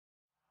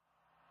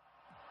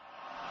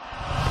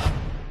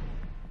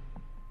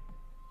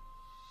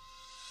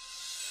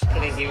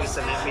give you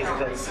some information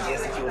that you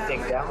suggest that you will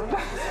take down?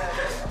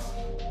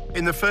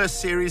 In the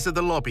first series of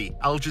The Lobby,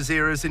 Al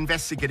Jazeera's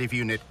investigative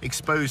unit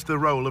exposed the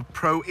role of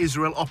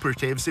pro-Israel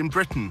operatives in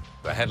Britain.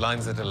 The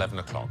headlines at 11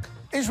 o'clock.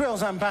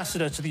 Israel's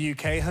ambassador to the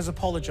UK has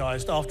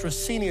apologised after a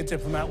senior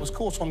diplomat was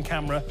caught on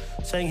camera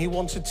saying he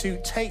wanted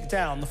to take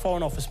down the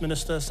Foreign Office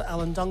Minister, Sir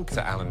Alan Duncan.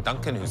 Sir Alan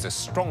Duncan, who's a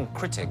strong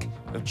critic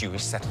of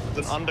Jewish settlements.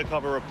 An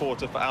undercover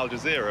reporter for Al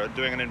Jazeera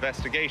doing an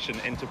investigation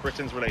into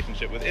Britain's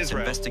relationship with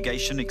Israel. This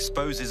investigation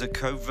exposes a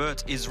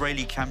covert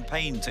Israeli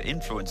campaign to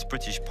influence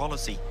British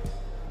policy.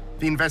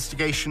 The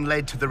investigation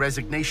led to the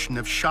resignation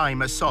of Shai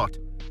Massot,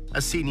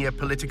 a senior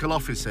political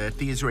officer at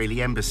the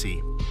Israeli embassy.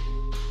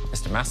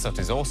 Mr. Massot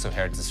is also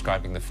heard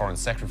describing the Foreign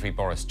Secretary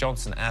Boris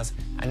Johnson as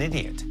an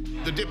idiot.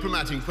 The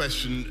diplomat in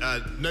question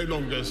no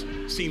longer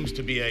seems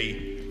to be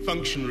a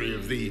functionary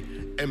of the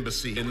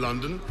embassy in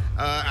London.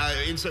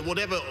 And so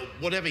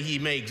whatever he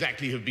may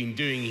exactly have been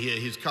doing here,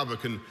 his cover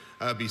can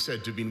be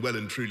said to have been well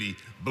and truly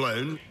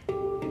blown.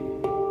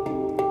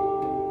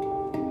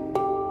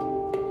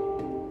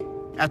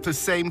 At the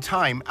same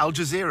time, Al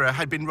Jazeera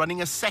had been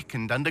running a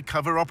second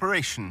undercover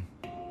operation.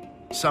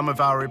 Some of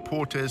our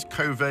reporters'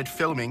 covert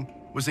filming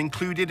was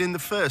included in the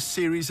first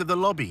series of The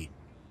Lobby.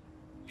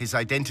 His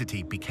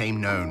identity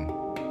became known.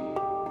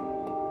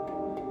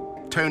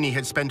 Tony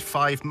had spent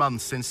 5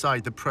 months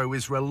inside the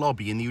pro-Israel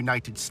lobby in the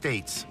United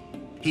States.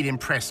 He'd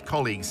impressed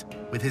colleagues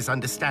with his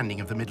understanding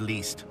of the Middle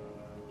East.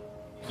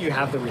 You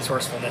have the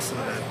resourcefulness and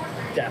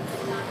the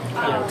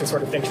depth, to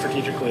sort of think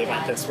strategically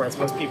about this, whereas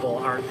most people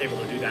aren't able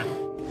to do that.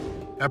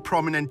 A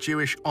prominent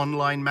Jewish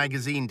online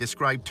magazine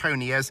described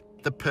Tony as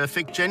the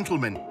perfect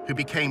gentleman who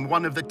became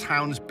one of the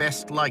town's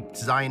best-liked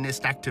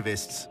Zionist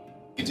activists.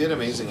 You did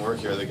amazing work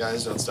here. The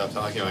guys don't stop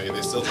talking about you.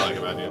 They still talk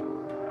about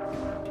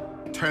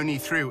you. Tony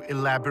threw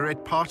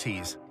elaborate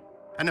parties,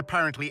 and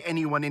apparently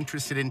anyone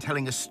interested in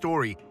telling a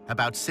story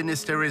about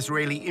sinister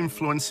Israeli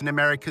influence in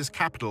America's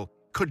capital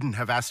couldn't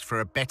have asked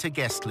for a better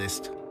guest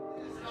list.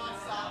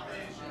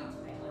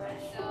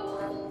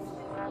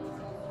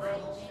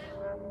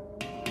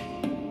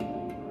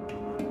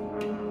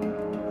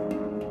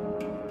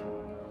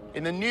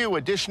 In the new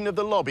edition of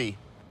The Lobby,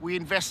 we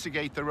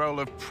investigate the role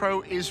of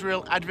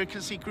pro-Israel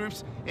advocacy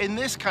groups in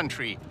this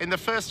country in the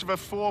first of a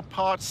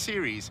 4-part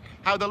series,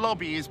 how the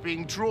lobby is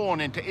being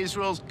drawn into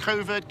Israel's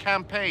covert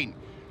campaign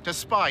to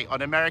spy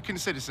on American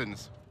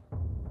citizens.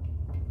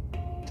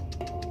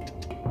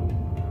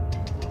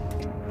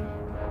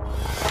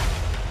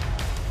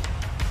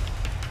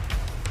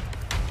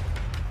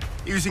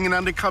 Using an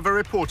undercover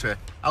reporter,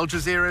 Al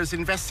Jazeera's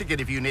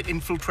investigative unit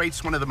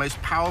infiltrates one of the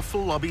most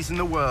powerful lobbies in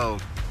the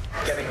world.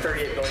 Getting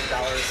 $38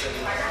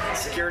 billion in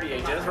security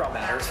aid to Israel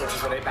matters, which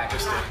is what AIPAC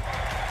is doing.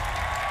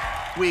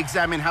 We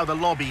examine how the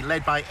lobby,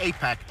 led by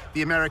AIPAC,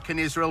 the American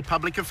Israel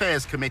Public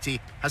Affairs Committee,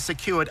 has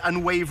secured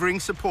unwavering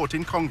support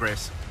in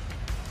Congress.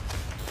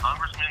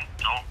 Congressmen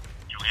don't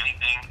do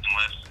anything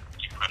unless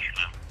you pressure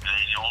them.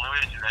 And the only way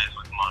to do that is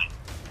with money.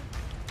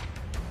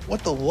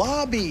 What the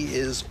lobby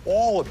is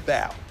all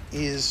about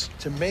is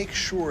to make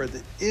sure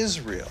that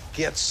Israel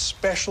gets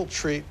special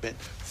treatment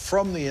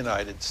from the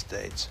United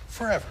States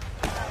forever.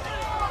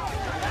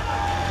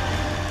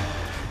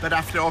 But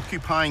after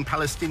occupying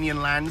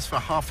Palestinian lands for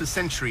half a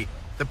century,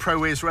 the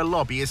pro-Israel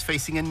lobby is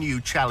facing a new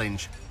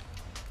challenge.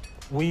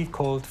 We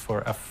called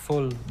for a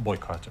full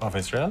boycott of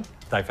Israel,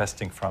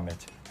 divesting from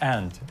it,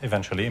 and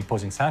eventually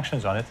imposing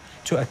sanctions on it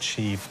to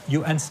achieve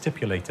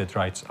UN-stipulated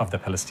rights of the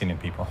Palestinian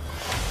people.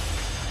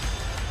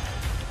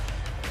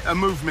 A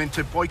movement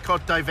to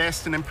boycott,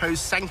 divest, and impose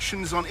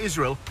sanctions on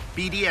Israel,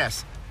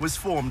 BDS, was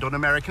formed on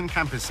American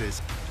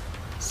campuses.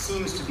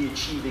 Seems to be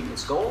achieving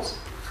its goals,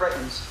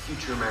 threatens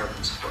future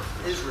American support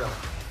for Israel.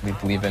 We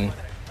believe in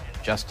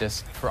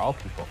justice for all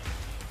people.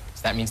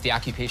 So that means the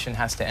occupation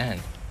has to end.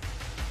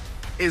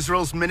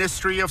 Israel's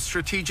Ministry of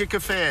Strategic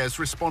Affairs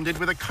responded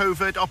with a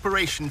covert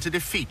operation to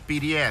defeat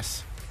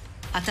BDS.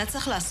 אתה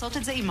צריך לעשות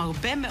את זה עם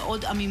הרבה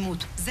מאוד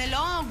עמימות. זה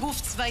לא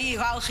גוף צבאי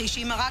היררכי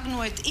שאם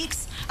הרגנו את X,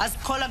 אז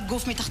כל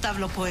הגוף מתחתיו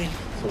לא פועל.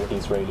 So the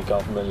Israeli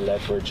government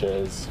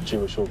leverages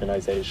Jewish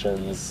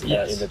organizations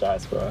in the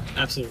diaspora.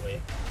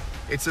 Absolutely.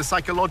 It's a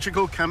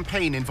psychological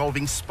campaign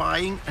involving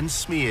spying and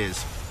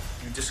smears.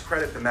 You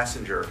discredit the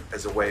messenger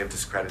as a way of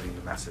discrediting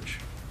the message.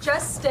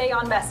 Just stay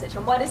on message.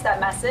 And what is that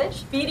message?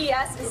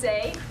 BDS is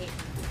a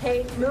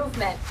hate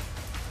movement.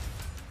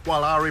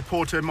 While our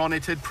reporter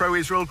monitored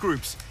pro-Israel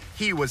groups,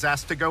 he was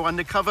asked to go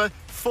undercover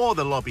for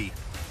the lobby.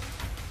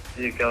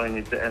 You're going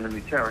into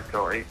enemy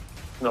territory.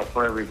 It's not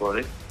for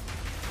everybody.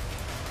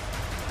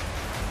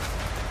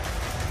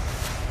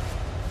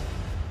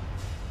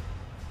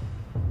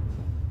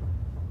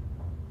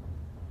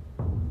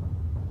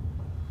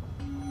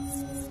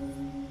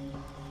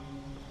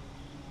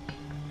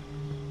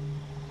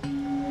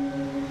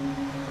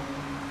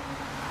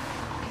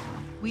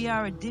 We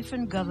are a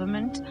different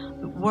government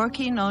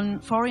working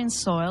on foreign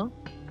soil,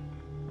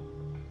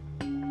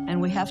 and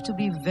we have to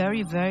be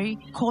very, very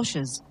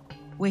cautious.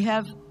 We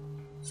have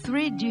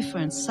 3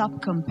 different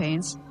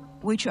sub-campaigns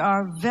which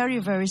are very,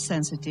 very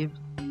sensitive.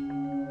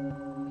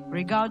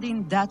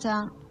 regarding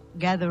data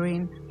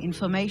gathering,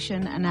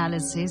 information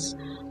analysis,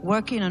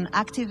 working on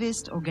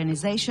activist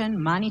organization,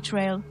 money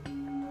trail.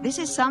 This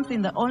is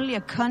something that only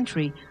a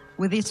country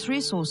with its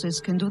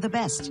resources can do the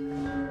best.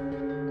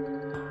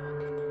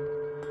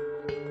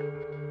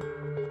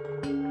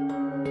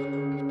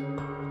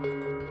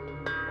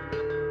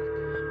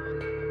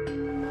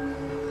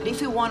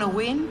 If we want to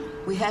win,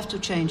 we have to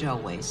change our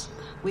ways.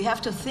 We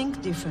have to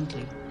think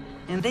differently.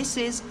 And this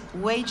is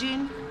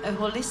waging a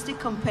holistic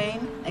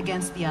campaign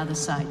against the other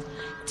side.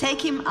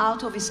 Take him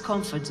out of his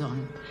comfort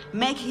zone.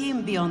 Make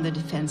him be on the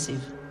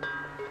defensive.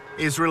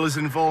 Israel is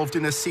involved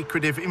in a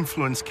secretive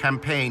influence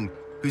campaign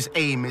whose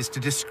aim is to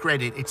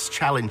discredit its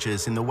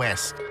challengers in the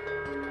West.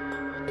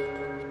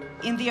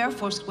 In the Air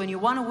Force, when you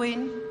want to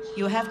win,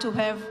 you have to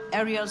have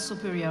aerial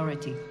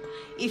superiority.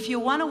 If you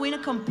want to win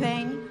a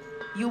campaign,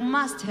 you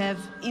must have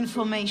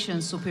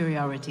information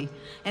superiority.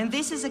 And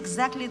this is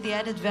exactly the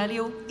added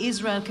value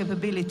Israel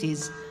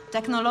capabilities,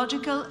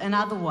 technological and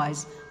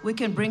otherwise, we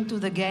can bring to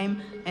the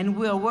game, and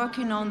we are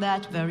working on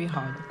that very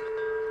hard.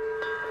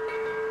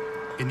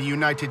 In the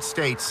United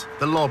States,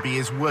 the lobby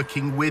is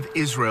working with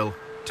Israel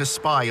to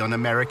spy on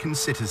American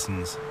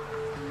citizens.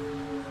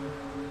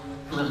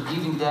 We're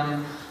giving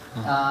them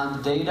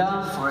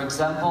data. For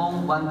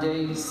example, one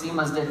day,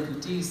 Sima's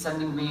deputy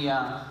sending me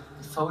a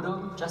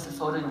photo, just a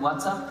photo in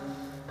WhatsApp.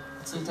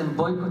 It's written,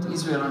 boycott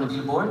Israel on a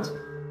billboard.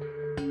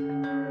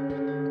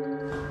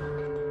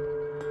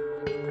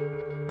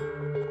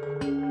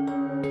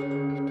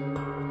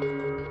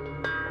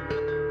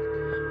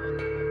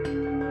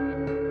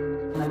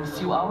 In a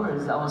few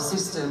hours, our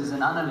systems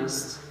and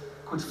analysts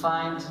could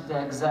find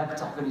the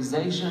exact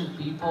organization,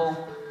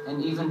 people,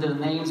 and even their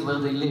names where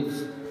they live.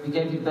 We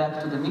gave it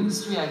back to the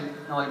ministry. I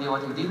have no idea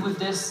what I did with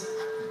this.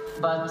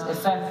 But in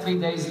fact, 3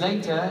 days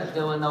later,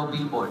 there were no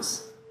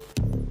billboards.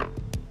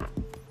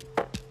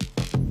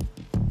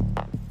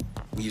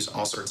 We use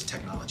all sorts of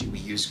technology. We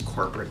use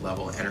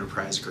corporate-level,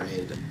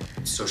 enterprise-grade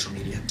social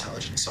media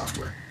intelligence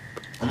software.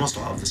 Almost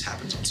all of this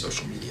happens on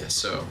social media,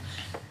 so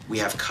we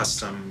have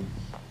custom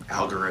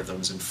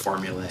algorithms and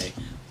formulae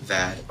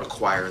that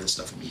acquire the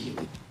stuff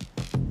immediately.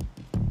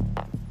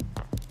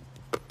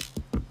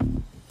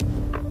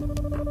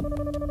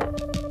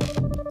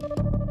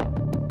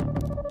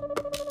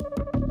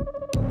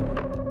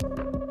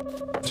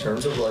 In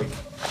terms of like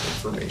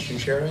information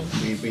sharing,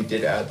 we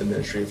did add the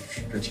Ministry of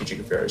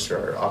Strategic Affairs to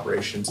our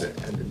operations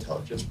and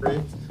intelligence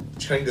brief,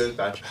 which kind of goes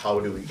back to how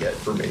do we get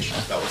information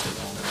about what's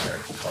going on in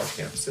American college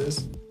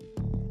campuses.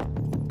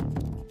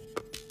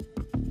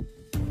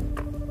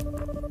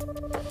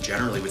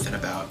 Generally within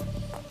about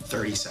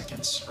 30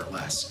 seconds or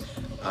less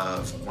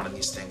of one of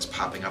these things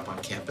popping up on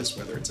campus,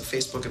 whether it's a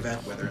Facebook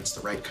event, whether it's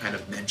the right kind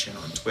of mention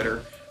on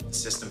Twitter, the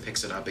system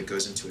picks it up, it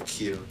goes into a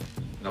queue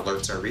and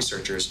alerts our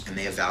researchers, and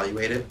they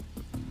evaluate it,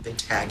 they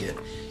tag it,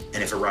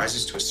 and if it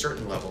rises to a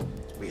certain level,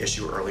 we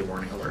issue early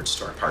warning alerts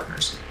to our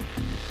partners.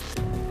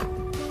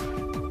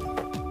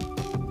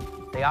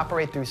 They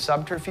operate through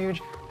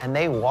subterfuge, and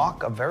they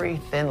walk a very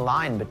thin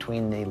line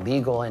between the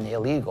legal and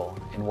illegal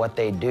in what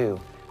they do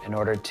in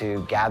order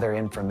to gather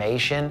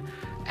information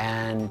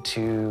and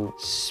to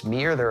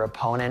smear their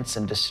opponents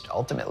and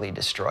ultimately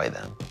destroy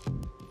them.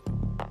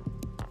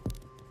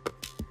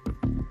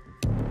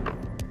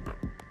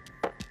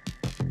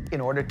 In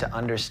order to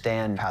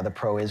understand how the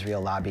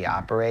pro-Israel lobby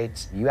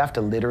operates, you have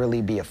to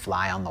literally be a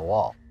fly on the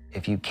wall.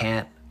 If you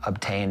can't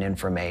obtain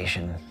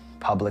information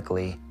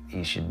publicly,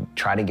 you should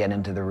try to get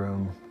into the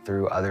room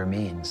through other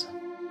means.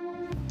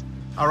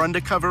 Our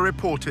undercover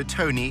reporter,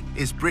 Tony,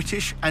 is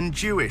British and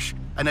Jewish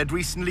and had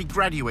recently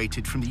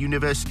graduated from the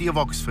University of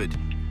Oxford.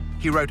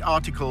 He wrote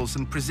articles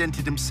and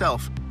presented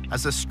himself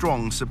as a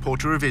strong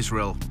supporter of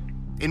Israel.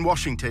 In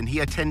Washington, he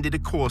attended a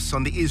course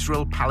on the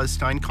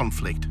Israel-Palestine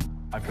conflict.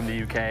 I'm from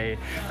the UK,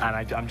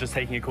 and I'm just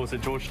taking a course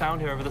at Georgetown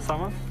here over the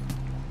summer.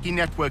 He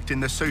networked in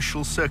the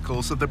social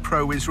circles of the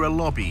pro-Israel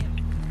lobby.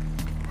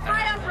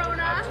 Hi, I'm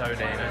Rona. I'm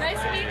Tony.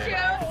 Nice to meet you.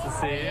 Good to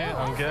see you.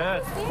 I'm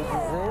good. Good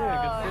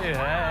to see you.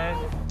 Hey.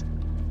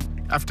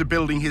 After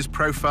building his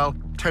profile,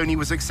 Tony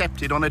was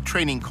accepted on a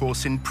training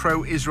course in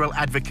pro-Israel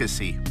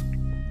advocacy.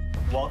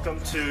 Welcome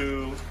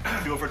to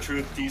Fuel for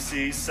Truth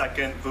DC's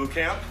second boot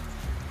camp.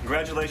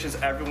 Congratulations,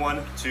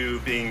 everyone, to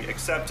being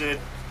accepted.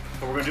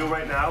 What we're going to do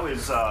right now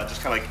is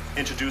just kind of like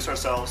introduce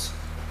ourselves.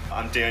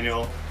 I'm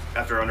Daniel.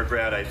 After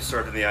undergrad, I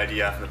served in the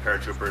IDF and the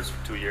paratroopers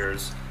for 2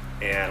 years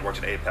and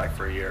worked at APAC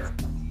for a year.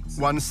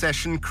 One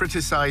session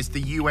criticized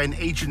the UN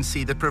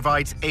agency that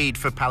provides aid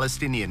for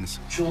Palestinians.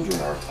 Children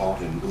are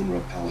taught in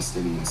UNRWA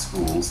Palestinian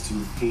schools to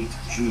hate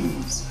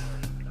Jews.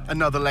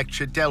 Another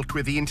lecture dealt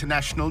with the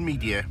international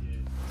media.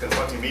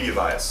 Confronting media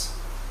bias.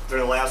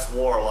 During the last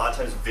war, a lot of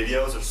times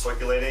videos are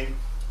circulating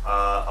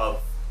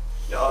of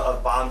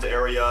bombed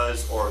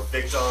areas or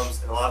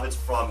victims, and a lot of it's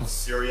from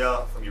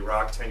Syria, from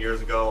Iraq 10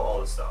 years ago,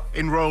 all this stuff.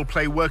 In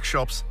role-play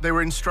workshops, they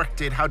were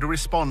instructed how to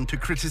respond to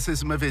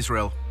criticism of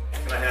Israel.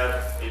 Can I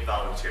have a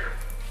volunteer?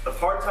 The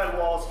part-time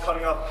wall is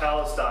cutting off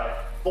Palestine.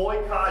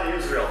 Boycott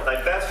Israel.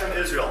 Divest from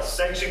Israel.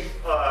 Sanction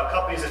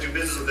companies that do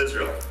business with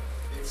Israel.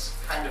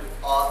 it's kind of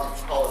odd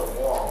to call it a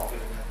wall,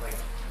 given that like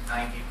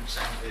 90%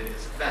 of it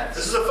is a fence.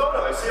 This is a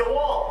photo. I see a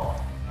wall.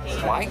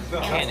 Why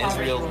can't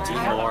Israel do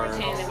more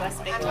to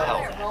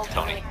help,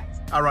 Tony?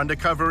 Our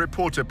undercover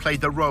reporter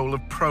played the role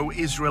of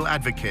pro-Israel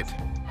advocate.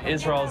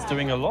 Israel is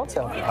doing a lot to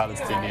help the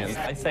Palestinians.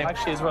 I say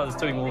actually Israel is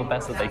doing all the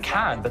best that they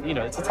can, but you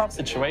know, it's a tough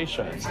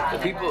situation.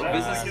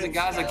 Businesses in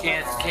Gaza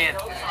can't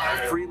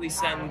freely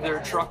send their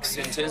trucks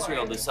into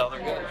Israel to sell their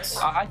goods.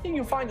 I think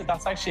you'll find that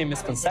that's actually a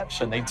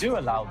misconception. They do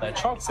allow their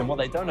trucks, and what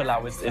they don't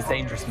allow is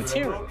dangerous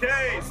material.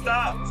 Okay,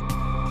 stop.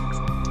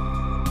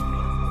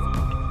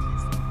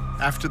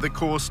 After the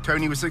course,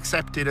 Tony was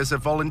accepted as a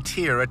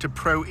volunteer at a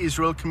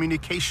pro-Israel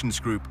communications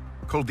group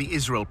called the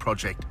Israel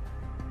Project.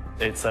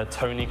 It's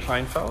Tony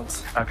Kleinfeld.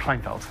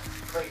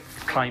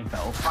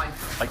 Kleinfeld.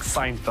 Like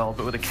Seinfeld,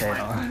 but with a K.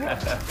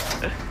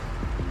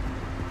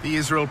 The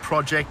Israel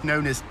Project,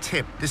 known as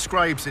TIP,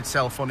 describes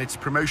itself on its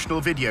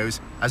promotional videos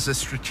as a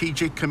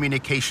strategic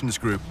communications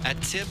group.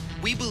 At TIP,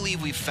 we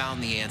believe we've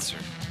found the answer.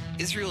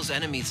 Israel's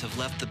enemies have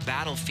left the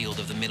battlefield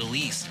of the Middle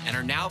East and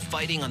are now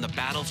fighting on the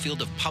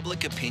battlefield of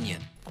public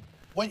opinion.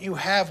 What you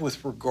have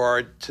with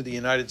regard to the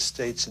United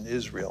States and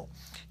Israel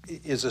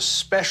is a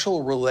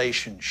special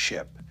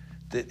relationship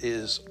that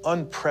is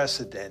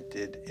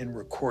unprecedented in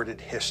recorded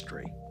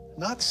history.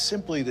 Not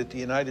simply that the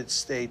United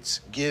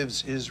States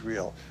gives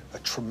Israel a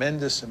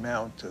tremendous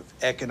amount of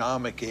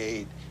economic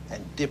aid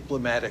and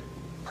diplomatic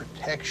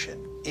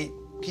protection, it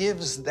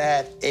gives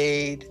that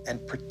aid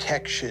and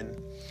protection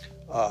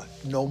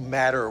no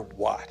matter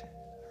what,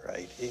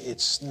 right?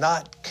 It's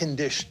not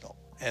conditional.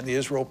 And the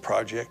Israel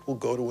Project will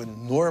go to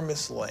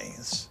enormous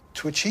lengths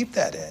to achieve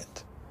that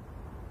end.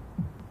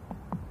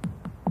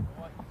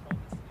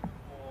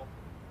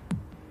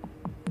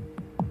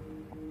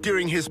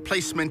 During his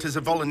placement as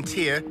a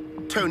volunteer,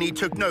 Tony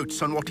took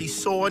notes on what he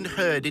saw and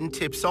heard in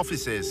TIP's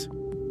offices.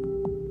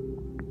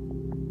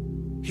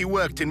 He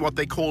worked in what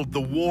they called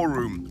the war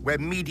room, where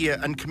media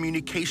and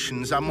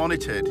communications are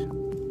monitored.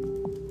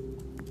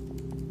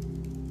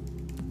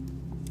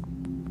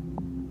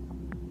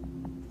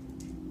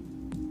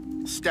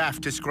 Staff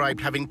described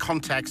having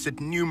contacts at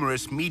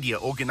numerous media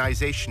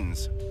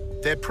organizations.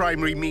 Their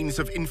primary means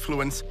of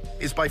influence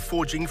is by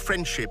forging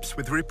friendships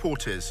with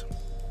reporters.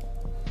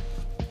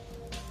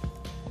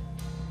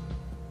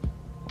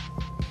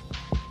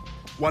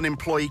 One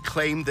employee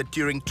claimed that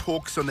during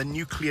talks on the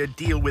nuclear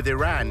deal with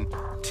Iran,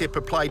 TIP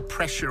applied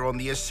pressure on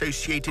the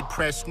Associated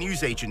Press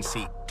news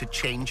agency to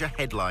change a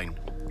headline.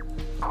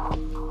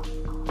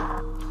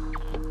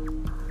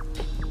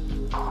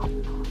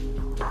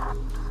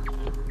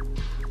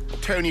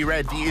 Tony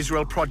read the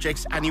Israel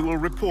Project's annual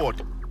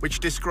report, which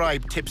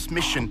described TIP's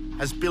mission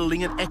as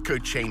building an echo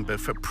chamber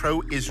for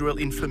pro-Israel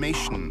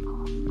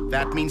information.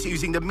 That means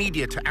using the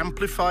media to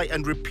amplify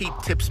and repeat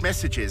TIP's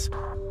messages,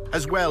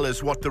 as well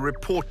as what the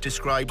report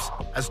describes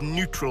as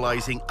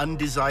neutralizing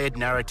undesired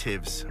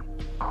narratives.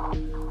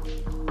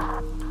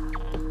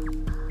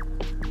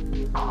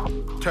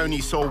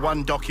 Tony saw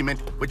one document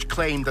which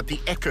claimed that the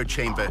echo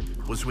chamber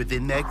was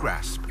within their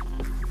grasp.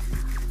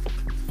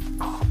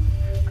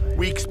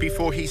 Weeks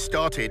before he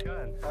started,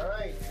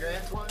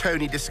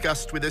 Tony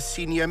discussed with a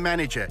senior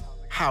manager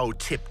how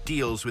TIP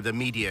deals with the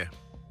media.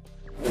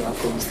 There are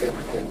things that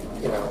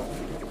you know,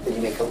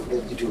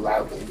 that you do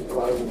loudly. A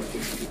lot of them are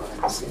things you do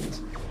behind the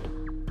scenes.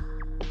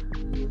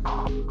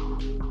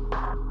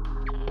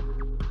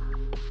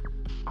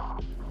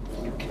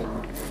 You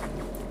can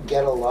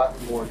get a lot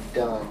more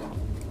done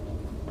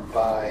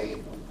by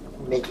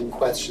making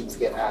questions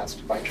get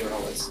asked by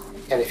journalists.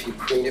 And if you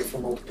create it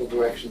from multiple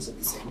directions at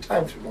the same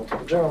time through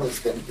multiple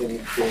journalists, then you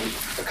create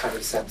a kind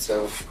of sense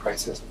of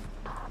crisis.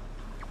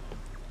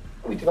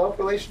 We develop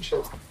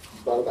relationships,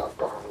 a lot of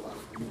alcohol,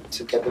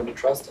 to get them to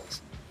trust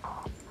us.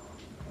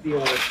 The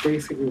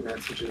basically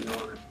messaging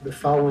on the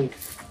following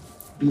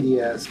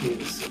BDS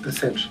means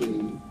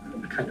essentially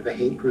kind of a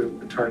hate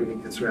group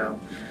targeting Israel.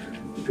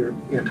 They're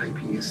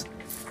anti-peace.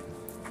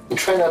 We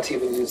try not to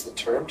even use the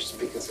term just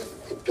because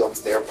it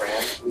builds their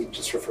brand. We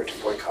just refer to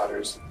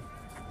boycotters.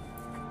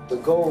 The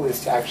goal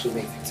is to actually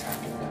make things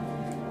happen now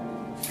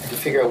and to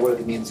figure out what are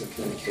the means of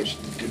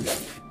communication to do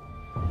that.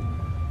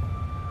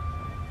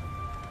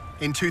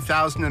 In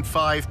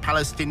 2005,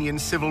 Palestinian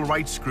civil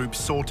rights groups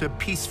sought a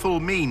peaceful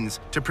means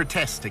to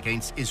protest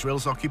against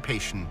Israel's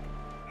occupation.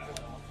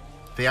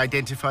 They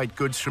identified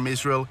goods from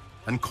Israel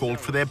and called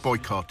for their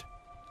boycott.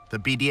 The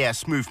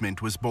BDS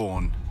movement was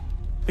born.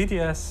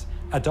 BDS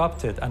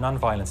adopted a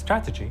nonviolent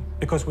strategy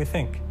because we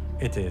think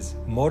it is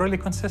morally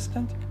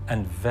consistent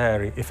and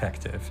very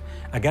effective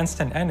against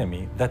an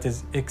enemy that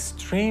is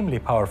extremely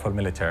powerful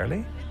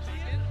militarily.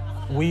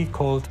 We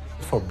called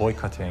for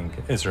boycotting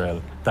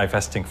Israel,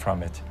 divesting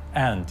from it,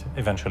 and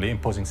eventually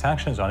imposing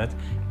sanctions on it,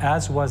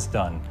 as was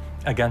done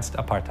against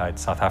apartheid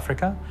South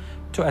Africa,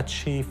 to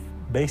achieve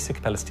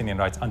basic Palestinian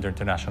rights under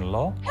international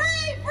law.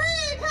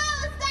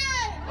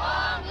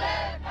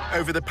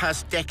 Over the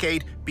past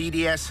decade,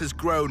 BDS has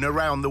grown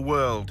around the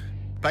world.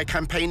 By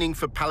campaigning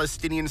for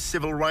Palestinian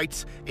civil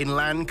rights in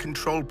land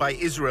controlled by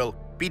Israel,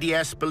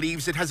 BDS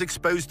believes it has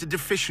exposed a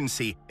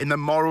deficiency in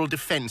the moral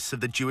defense of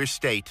the Jewish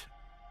state.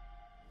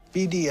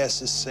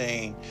 BDS is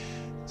saying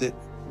that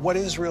what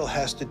Israel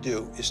has to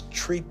do is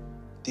treat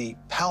the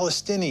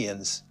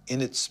Palestinians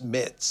in its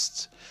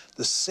midst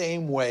the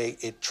same way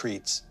it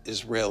treats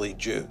Israeli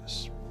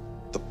Jews.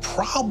 The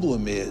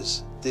problem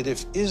is that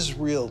if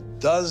Israel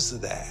does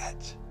that,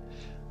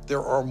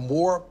 there are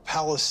more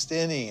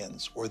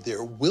Palestinians, or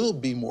there will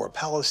be more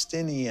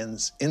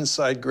Palestinians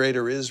inside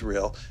Greater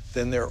Israel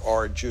than there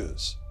are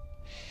Jews.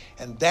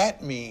 And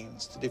that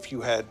means that if you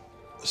had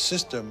a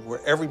system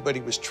where everybody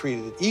was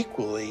treated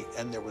equally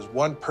and there was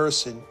one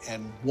person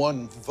and one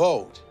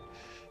vote,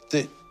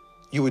 that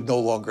you would no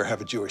longer have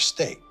a Jewish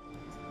state.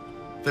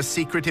 The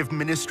secretive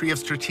Ministry of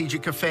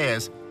Strategic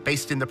Affairs,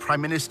 based in the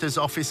Prime Minister's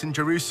office in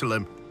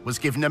Jerusalem, was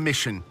given a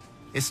mission: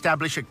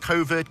 establish a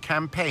covert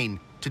campaign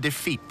to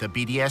defeat the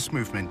BDS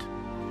movement.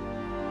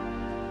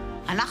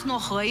 אנחנו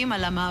אחראים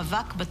על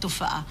המאבק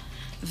בתופעה,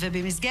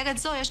 ובמסגרת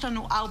זו יש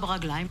לנו 4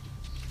 רגליים: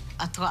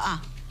 התראה,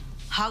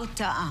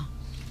 הרתעה,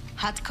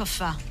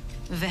 התקפה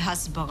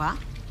והסברה.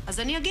 אז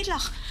אני אגיד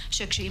לך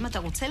שכשאם אתה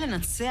רוצה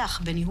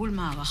לנצח בניהול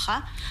מערכה,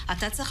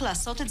 אתה צריך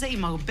לעשות את זה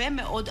עם הרבה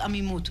מאוד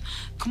עמימות.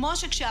 כמו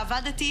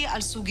שכשעבדתי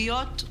על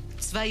סוגיות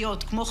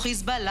צבאיות, כמו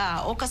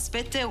חיזבאללה, או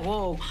כספי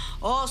טרור,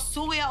 או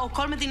סוריה, או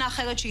כל מדינה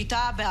אחרת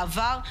שאיתה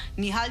בעבר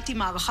ניהלתי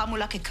מערכה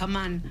מולה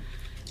כקמן.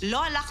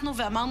 לא הלכנו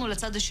ואמרנו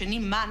לצד השני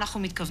מה אנחנו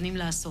מתכוונים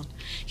לעשות.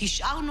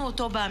 השארנו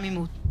אותו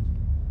בעמימות.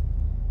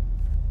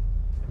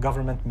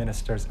 Government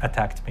ministers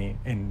attacked me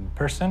in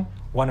person,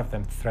 one of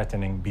them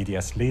threatening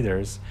BDS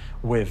leaders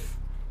with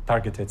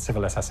targeted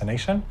civil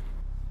assassination,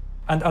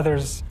 and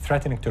others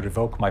threatening to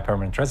revoke my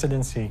permanent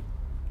residency,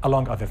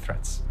 along other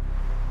threats.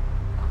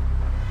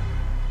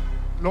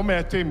 לא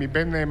מעטים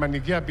מבין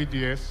מנהיגי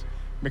ה-BDS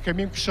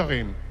מקיימים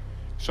קשרים,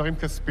 קשרים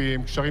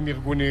כספיים, קשרים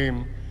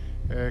ארגוניים,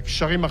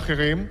 קשרים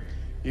אחרים,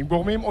 עם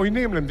גורמים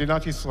עוינים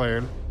למדינת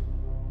ישראל.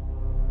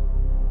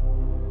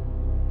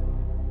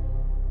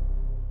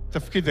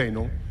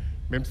 תפקידנו,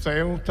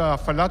 באמצעות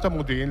הפעלת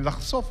המודיעין,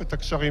 לחשוף את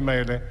הקשרים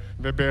האלה,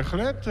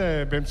 ובהחלט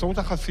באמצעות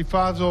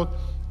החשיפה הזאת,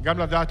 גם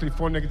לדעת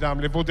לפעול נגדם,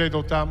 לבודד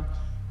אותם,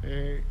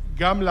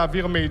 גם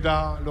להעביר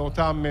מידע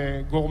לאותם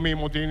גורמים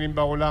מודיעיניים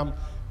בעולם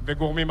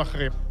וגורמים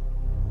אחרים.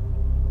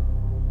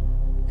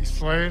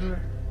 ישראל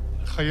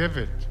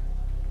חייבת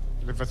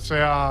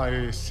לבצע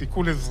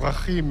סיכול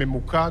אזרחי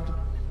ממוקד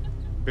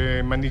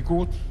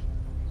במנהיגות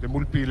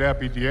למול פעילי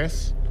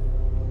ה-BDS.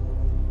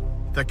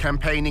 The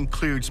campaign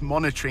includes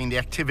monitoring the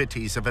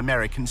activities of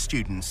American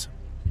students.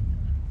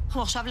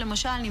 אנחנו עכשיו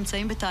למשל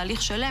נמצאים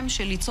בתהליך שלם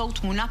של ליצור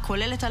תמונה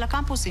כוללת על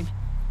הקמפוסים.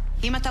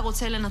 אם אתה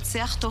רוצה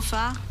לנצח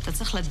תופעה, אתה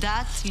צריך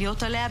לדעת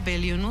להיות עליה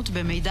בעליונות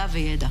במידע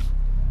וידע.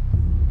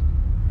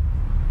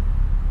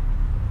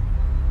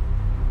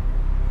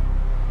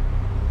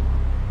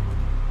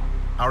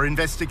 Our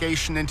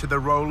investigation into the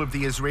role of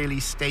the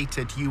Israeli state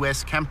at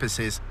US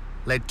campuses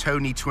led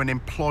Tony to an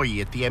employee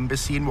at the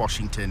embassy in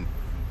Washington.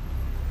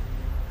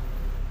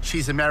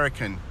 She's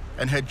American,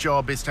 and her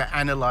job is to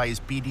analyze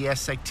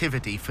BDS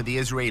activity for the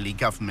Israeli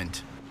government.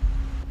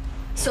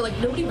 So,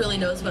 nobody really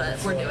knows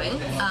what we're doing,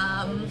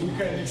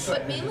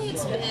 but mainly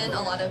it's been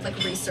a lot of,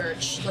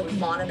 research,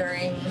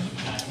 monitoring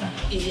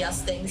BDS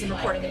things and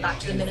reporting it back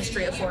to the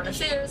Ministry of Foreign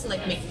Affairs and,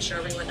 making sure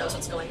everyone knows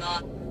what's going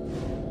on.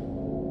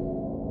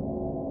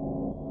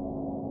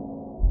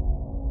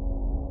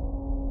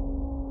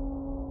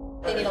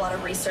 They need a lot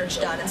of research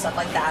done and stuff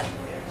like that.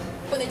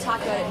 When they talk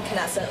about it in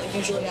Knesset,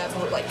 usually I've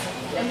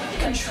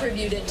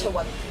contributed to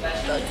what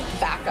the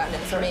background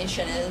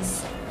information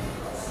is.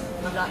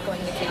 I'm not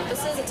going to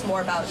campuses. It's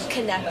more about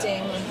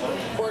connecting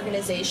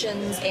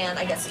organizations and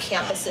I guess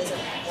campuses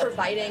and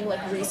providing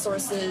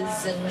resources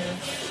and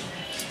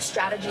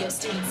strategy if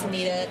students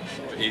need it.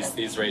 Is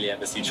the Israeli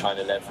embassy trying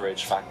to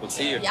leverage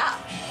faculty? Yeah.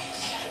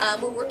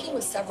 We're working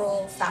with several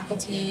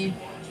faculty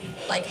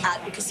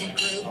advocacy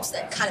groups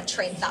that kind of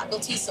train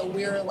faculty, so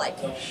we're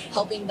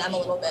helping them a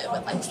little bit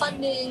with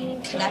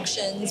funding,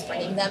 connections,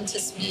 bringing them to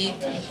speak,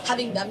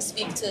 having them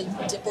speak to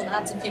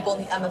diplomats and people in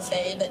the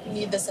MFA that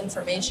need this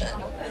information.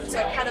 So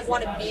I kind of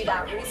want to be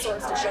that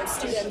resource to show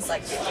students,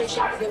 we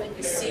appreciate what you're doing,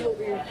 we see what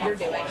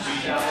you're doing.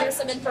 Here's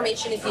some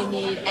information if you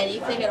need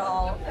anything at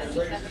all.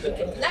 We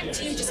can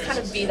connect you, just kind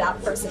of be that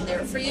person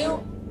there for you.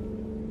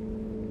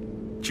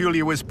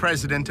 Julia was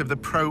president of the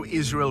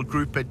pro-Israel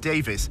group at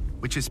Davis,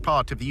 which is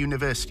part of the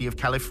University of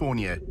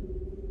California.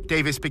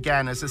 Davis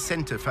began as a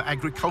center for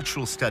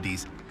agricultural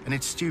studies, and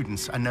its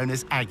students are known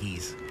as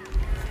Aggies.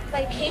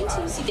 I came to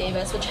UC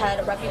Davis, which had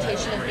a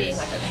reputation of being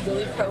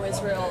really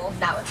pro-Israel.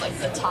 Now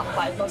it's the top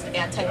 5 most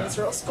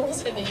anti-Israel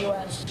schools in the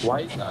U.S. Why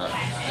is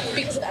that?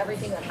 Because of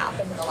everything that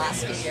happened in the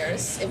last few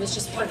years. It was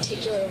just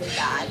particularly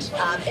bad.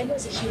 And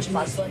there's a huge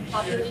Muslim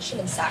population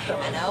in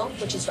Sacramento,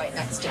 which is right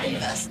next to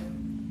Davis.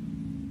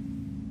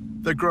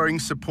 The growing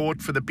support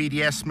for the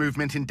BDS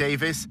movement in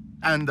Davis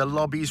and the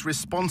lobby's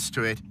response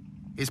to it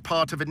is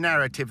part of a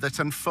narrative that's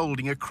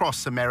unfolding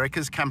across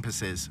America's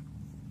campuses.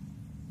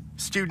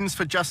 Students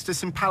for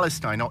Justice in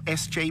Palestine, or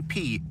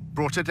SJP,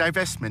 brought a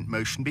divestment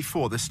motion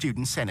before the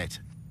Student Senate.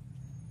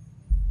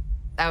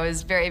 I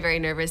was very, very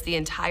nervous. The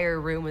entire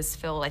room was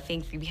filled. I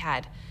think we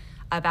had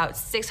about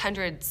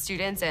 600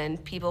 students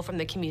and people from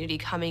the community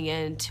coming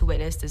in to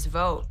witness this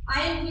vote.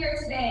 I am here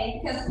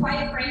today because,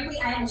 quite frankly,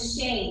 I am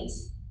ashamed.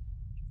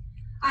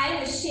 I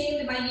am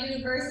ashamed of my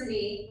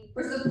university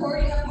for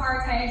supporting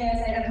apartheid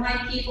genocide of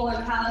my people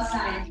in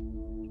Palestine.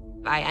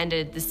 I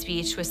ended the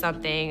speech with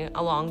something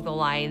along the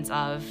lines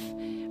of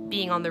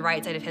being on the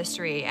right side of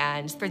history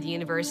and for the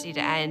university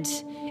to end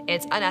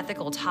its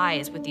unethical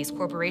ties with these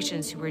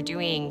corporations who were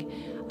doing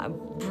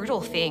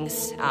brutal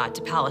things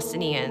to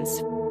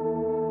Palestinians.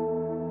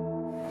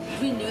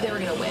 We knew they were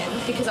going to win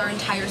because our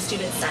entire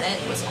student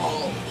senate was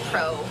all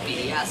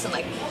pro-BDS,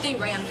 and they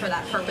ran for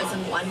that purpose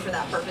and won for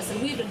that purpose,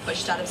 and we've been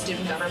pushed out of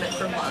student government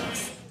for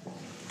months.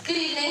 Good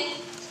evening.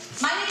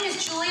 My name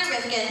is Julia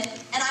Rivkin,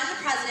 and I'm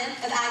the president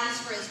of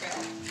Aggies for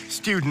Israel.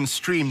 Students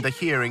streamed the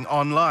hearing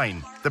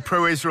online. The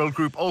pro-Israel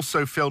group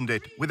also filmed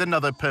it with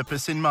another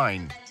purpose in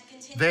mind.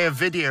 Their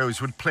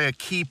videos would play a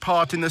key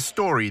part in the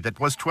story that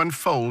was to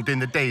unfold in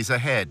the days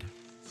ahead.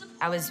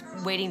 I was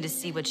waiting to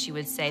see what she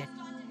would say.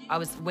 I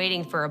was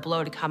waiting for a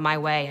blow to come my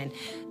way, and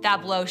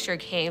that blow sure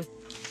came.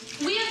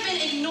 We have been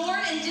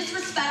ignored and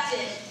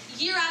disrespected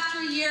year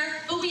after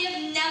year, but we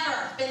have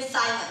never been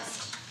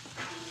silenced.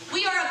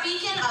 We are a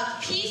beacon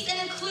of peace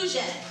and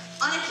inclusion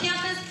on a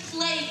campus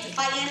plagued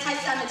by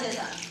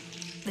anti-Semitism.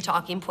 The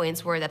talking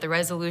points were that the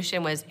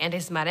resolution was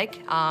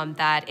anti-Semitic,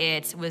 that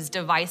it was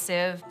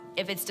divisive.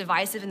 If it's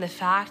divisive in the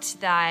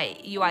fact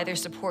that you either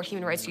support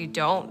human rights or you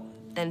don't,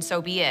 then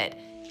so be it.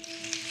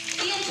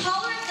 The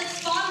intolerance that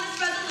spawned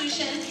this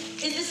resolution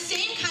is the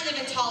same kind of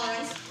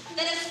intolerance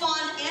that has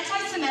spawned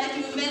anti-Semitic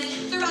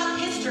movements throughout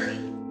history.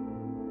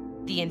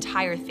 The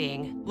entire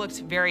thing looked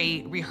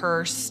very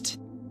rehearsed,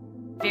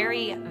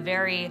 very,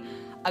 very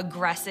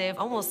aggressive,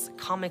 almost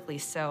comically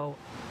so.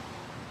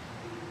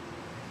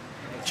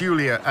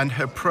 Julia and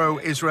her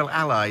pro-Israel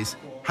allies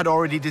had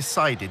already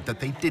decided that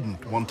they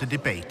didn't want a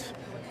debate.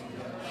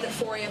 At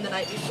 4 a.m. the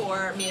night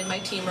before, me and my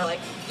team were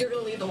like, you're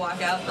going to lead the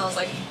walkout. And I was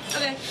like,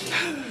 okay.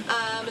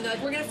 And they're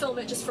like, we're going to film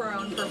it just for our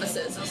own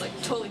purposes. I was like,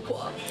 totally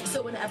cool.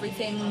 So when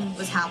everything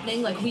was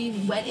happening, we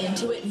went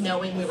into it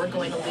knowing we were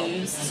going to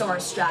lose. So our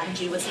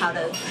strategy was how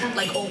to,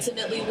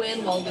 ultimately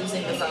win while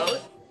losing the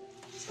vote.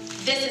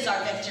 This is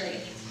our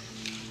victory.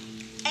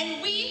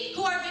 And we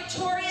who are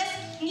victorious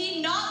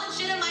need not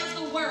legitimize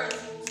the words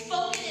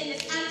spoken in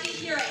this empty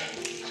hearing.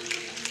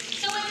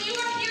 So if you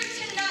are here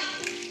tonight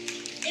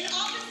in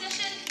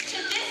opposition to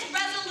this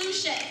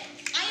resolution,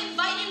 I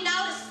invite you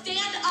now to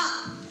stand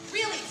up,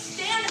 really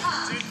stand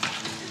up,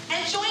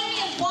 and join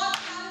me in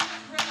walking out of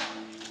this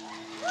room.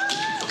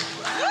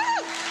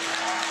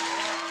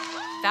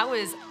 That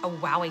was a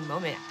wowing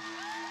moment.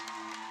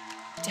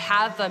 To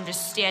have them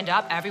just stand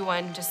up,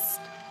 everyone just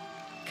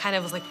kind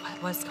of was like,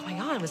 what's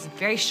going on? It was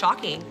very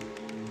shocking.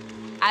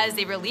 As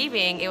they were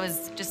leaving, it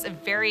was just a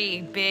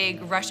very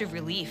big rush of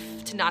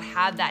relief to not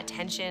have that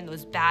tension,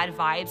 those bad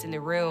vibes in the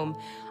room.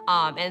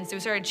 And so we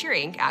started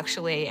cheering,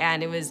 actually,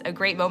 and it was a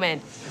great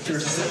moment. If you're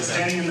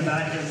standing in the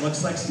back, it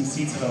looks like some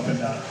seats have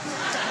opened up.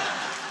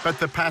 But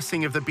the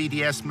passing of the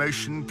BDS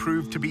motion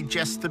proved to be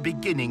just the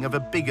beginning of a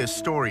bigger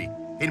story.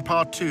 In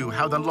part 2,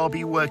 how the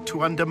lobby worked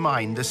to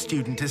undermine the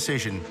student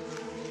decision.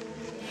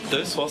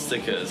 Those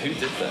swastikas, who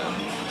did them?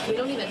 We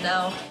don't even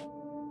know.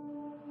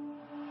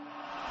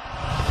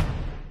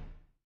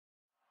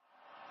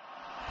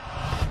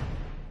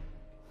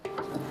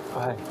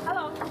 Hi.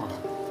 Hello.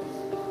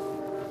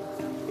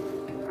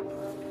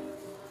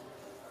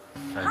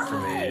 Nice to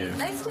meet you.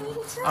 Nice to meet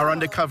you too. Our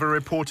undercover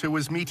reporter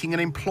was meeting an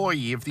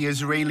employee of the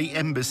Israeli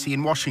embassy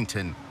in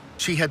Washington.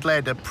 She had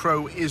led a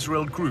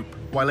pro-Israel group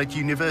while at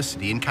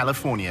university in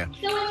California.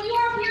 So if you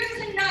are here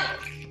tonight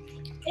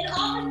in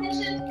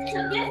opposition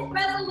to this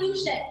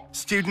resolution,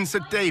 Students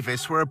at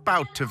Davis were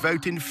about to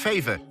vote in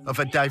favor of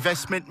a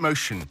divestment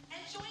motion.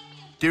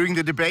 During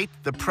the debate,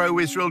 the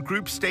pro-Israel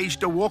group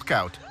staged a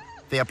walkout.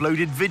 They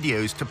uploaded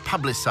videos to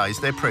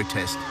publicize their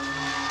protest.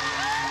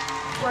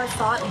 Our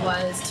thought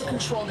was to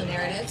control the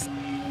narratives.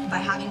 By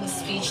having this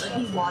speech,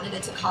 we wanted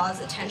it to cause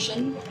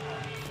attention.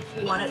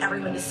 We wanted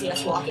everyone to see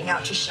us walking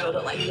out to show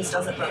that this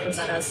doesn't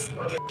represent us,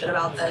 or shit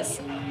about this.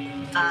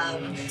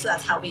 So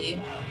that's how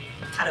we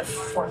kind of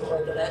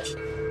formulated it.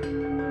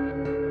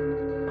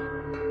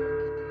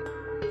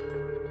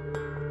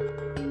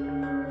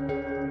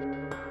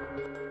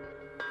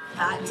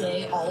 That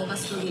day, all of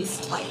us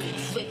released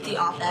 50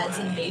 op-eds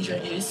in major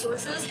news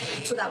sources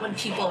so that when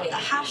people made a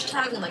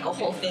hashtag and a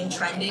whole thing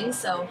trending,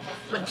 so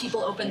when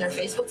people opened their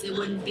Facebooks, it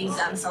wouldn't be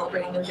them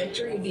celebrating their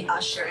victory, it would be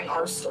us sharing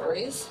our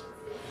stories.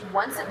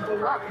 Once it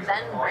blew up,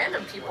 then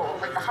random people,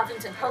 the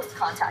Huffington Post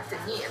contacted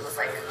me and was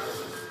like,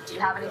 do you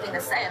have anything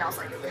to say? And I was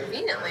like,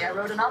 conveniently, I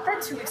wrote an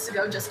op-ed 2 weeks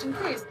ago just in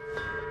case.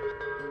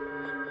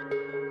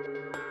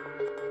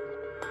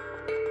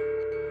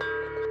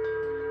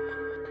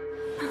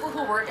 People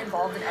who weren't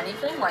involved in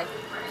anything,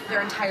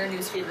 their entire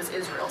newsfeed was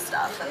Israel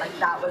stuff, and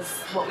that was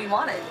what we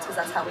wanted, because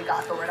that's how we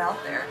got the word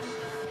out there.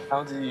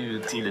 How do you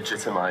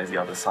delegitimize the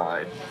other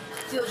side?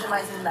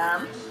 Delegitimizing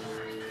them.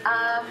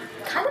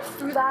 Kind of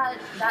through that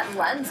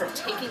lens of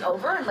taking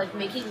over and like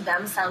making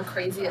them sound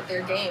crazy at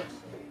their game.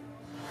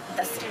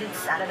 The student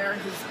senator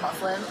who's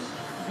Muslim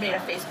made a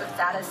Facebook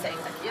status saying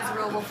like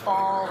Israel will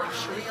fall, like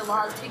Sharia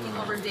law is taking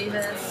over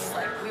Davis,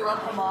 like we love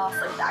Hamas,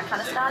 like that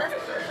kind of status.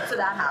 So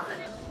that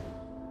happened.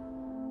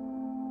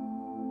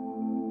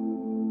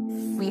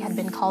 We had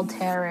been called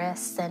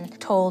terrorists and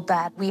told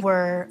that we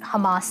were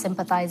Hamas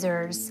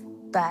sympathizers,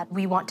 that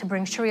we want to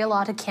bring Sharia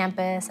law to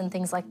campus and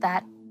things like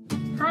that.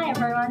 Hi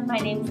everyone, my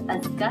name is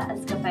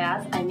Azka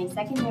Fayaz. I'm a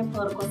second-year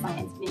political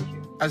science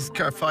major.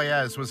 Azka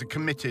Fayaz was a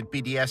committed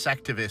BDS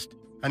activist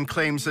and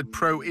claims that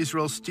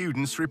pro-Israel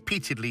students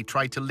repeatedly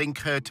tried to link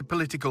her to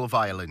political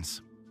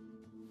violence.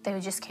 They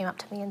just came up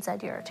to me and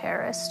said, "You're a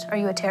terrorist. Are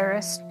you a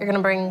terrorist? You're going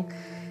to bring,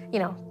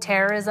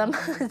 terrorism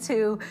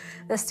to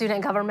the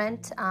student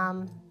government,"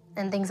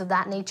 and things of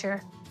that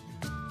nature.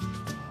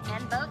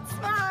 And vote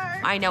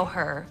smart. I know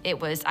her. It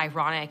was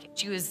ironic.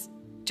 She was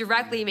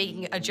directly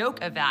making a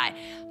joke of that.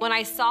 When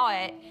I saw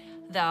it,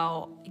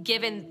 though,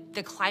 given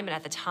the climate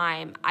at the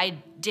time, I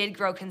did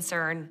grow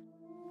concerned.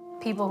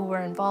 People who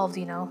were involved,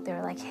 they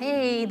were like,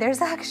 hey,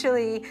 there's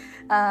actually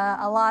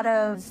a lot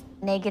of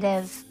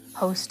negative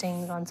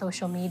postings on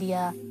social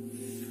media.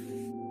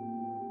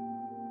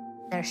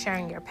 They're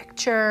sharing your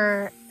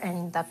picture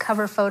and the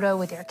cover photo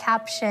with your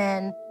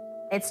caption.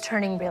 It's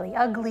turning really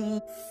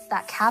ugly.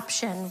 That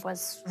caption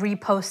was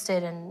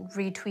reposted and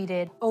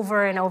retweeted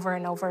over and over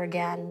and over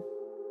again.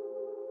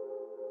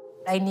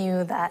 I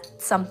knew that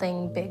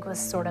something big was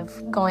sort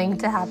of going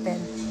to happen.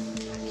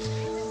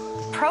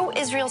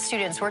 Pro-Israel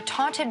students were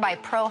taunted by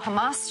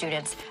pro-Hamas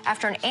students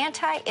after an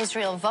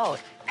anti-Israel vote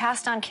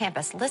passed on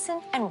campus.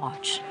 Listen and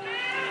watch.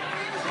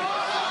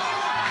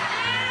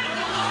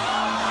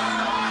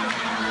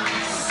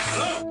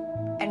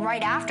 And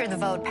right after the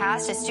vote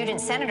passed, a student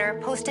senator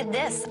posted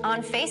this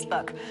on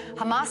Facebook.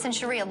 Hamas and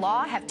Sharia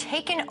law have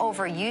taken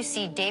over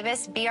UC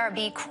Davis,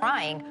 BRB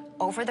crying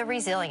over the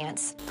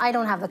resilience. I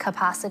don't have the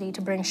capacity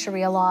to bring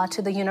Sharia law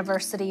to the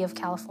University of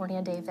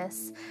California,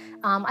 Davis.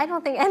 I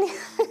don't think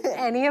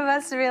any of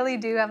us really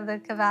do have the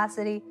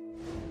capacity.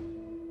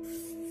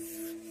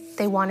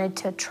 They wanted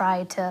to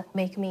try to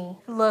make me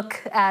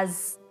look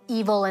as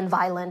evil and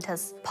violent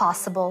as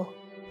possible.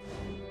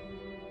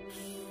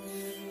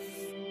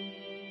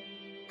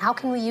 How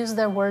can we use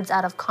their words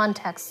out of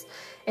context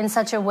in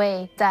such a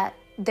way that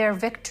their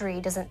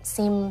victory doesn't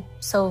seem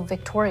so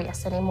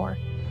victorious anymore?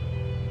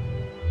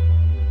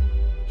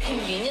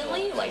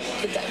 Conveniently, like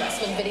the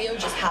divestment video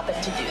just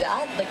happened to do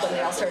that. Like when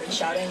they all started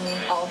shouting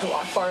Allahu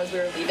Akbar as we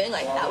were leaving,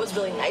 like that was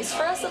really nice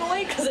for us in a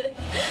way because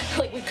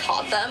like we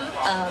caught them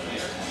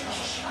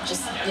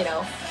just,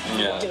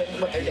 doing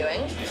what they're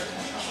doing.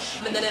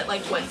 And then it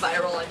like went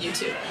viral on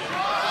YouTube.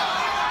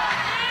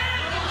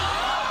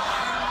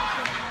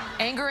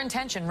 Anger and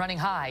tension running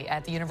high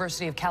at the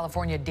University of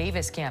California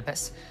Davis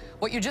campus.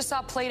 What you just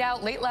saw played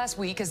out late last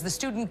week as the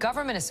Student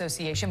Government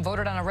Association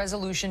voted on a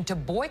resolution to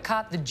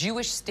boycott the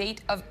Jewish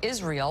state of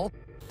Israel.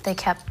 They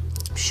kept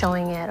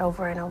showing it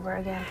over and over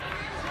again.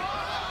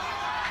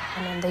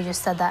 And then they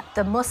just said that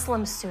the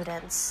Muslim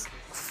students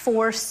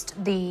forced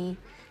the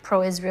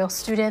pro-Israel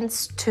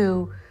students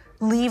to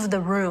leave the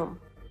room.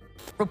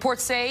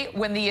 Reports say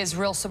when the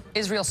Israel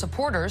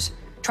supporters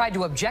tried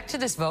to object to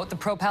this vote, the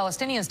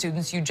pro-Palestinian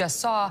students you just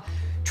saw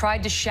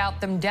tried to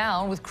shout them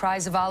down with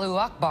cries of Allahu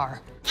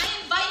Akbar. I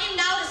invite you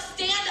now to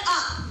stand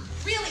up.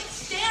 Really,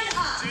 stand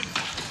up.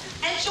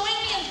 And join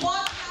me in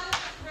walking out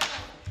of the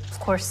room. Of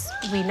course,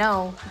 we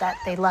know that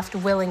they left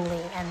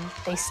willingly, and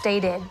they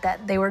stated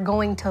that they were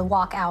going to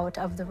walk out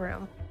of the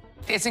room.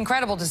 It's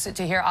incredible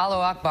to hear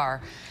Allahu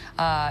Akbar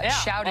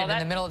shouted in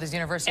the middle of this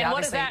university. And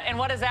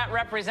what does that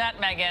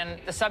represent, Megan?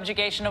 The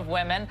subjugation of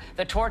women,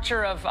 the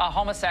torture of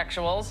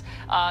homosexuals,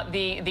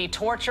 the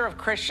torture of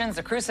Christians,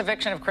 the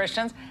crucifixion of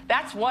Christians.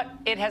 That's what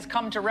it has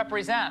come to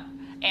represent,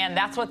 and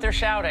that's what they're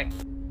shouting.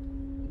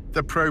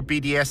 The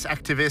pro-BDS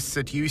activists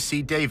at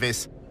UC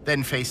Davis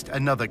then faced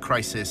another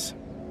crisis.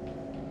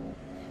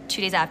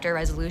 2 days after a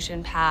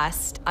resolution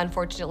passed,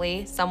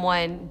 unfortunately,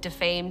 someone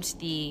defamed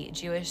the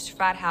Jewish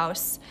frat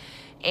house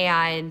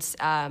and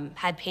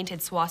had painted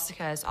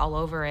swastikas all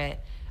over it.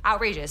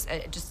 Outrageous,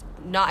 just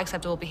not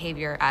acceptable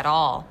behavior at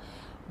all.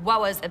 What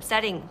was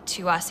upsetting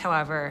to us,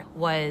 however,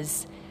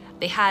 was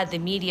they had the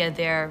media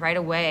there right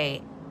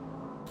away.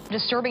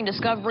 Disturbing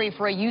discovery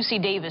for a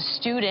UC Davis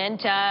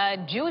student.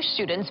 Jewish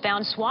students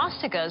found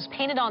swastikas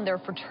painted on their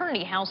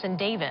fraternity house in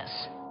Davis.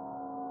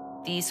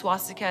 These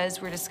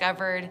swastikas were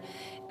discovered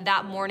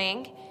that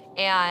morning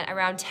and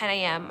around 10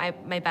 a.m.,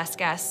 my best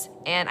guess,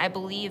 and I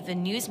believe the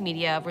news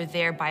media were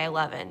there by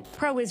 11.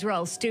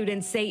 Pro-Israel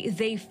students say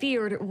they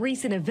feared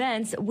recent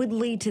events would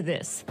lead to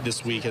this.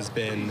 This week has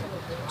been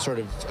sort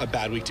of a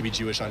bad week to be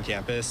Jewish on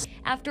campus.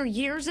 After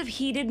years of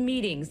heated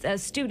meetings, a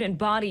student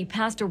body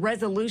passed a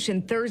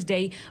resolution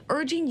Thursday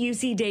urging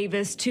UC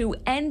Davis to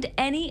end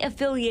any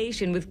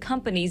affiliation with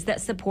companies that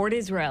support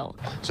Israel.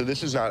 So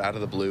this is not out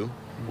of the blue.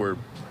 We're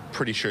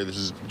pretty sure this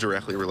is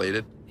directly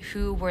related.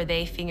 Who were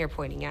they finger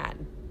pointing at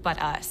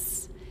but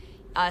us?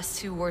 Us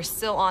who were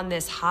still on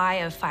this high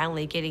of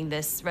finally getting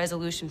this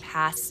resolution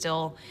passed,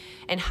 still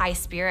in high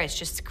spirits,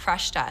 just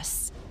crushed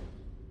us.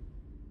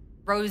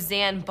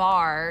 Roseanne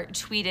Barr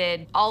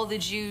tweeted, "All the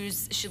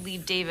Jews should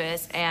leave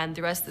Davis and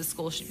the rest of the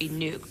school should be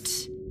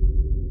nuked."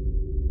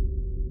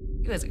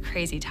 It was a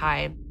crazy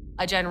time.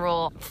 A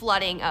general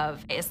flooding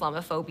of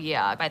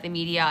Islamophobia by the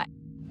media.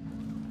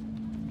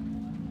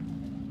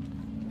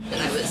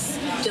 And I was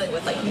dealing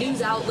with like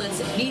news outlets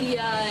and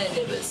media, and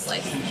it was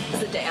like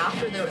the day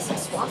after there was some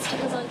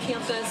swastikas on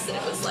campus, and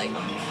it was like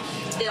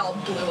it all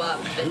blew up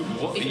and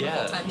became a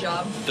full-time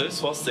job. Those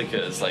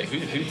swastikas, like who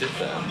did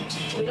them?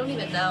 We don't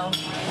even know.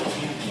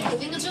 I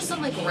think it's just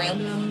some like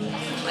random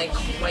like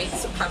white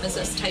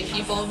supremacist type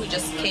people who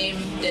just came,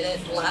 did it,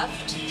 and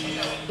left.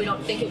 We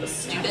don't think it was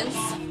students.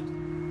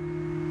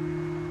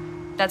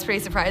 That's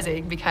pretty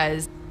surprising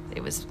because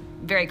it was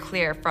very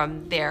clear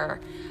from their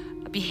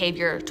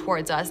behavior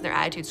towards us and their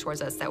attitudes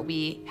towards us that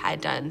we had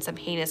done some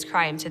heinous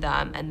crime to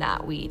them and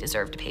that we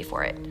deserved to pay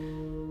for it.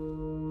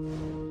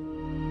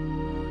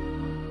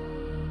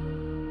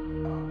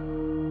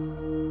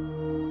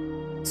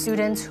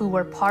 Students who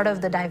were part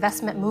of the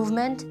divestment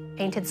movement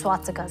painted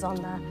swastikas on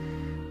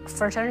the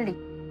fraternity.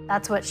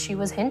 That's what she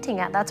was hinting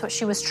at. That's what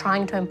she was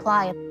trying to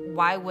imply.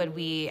 Why would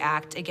we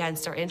act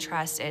against our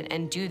interests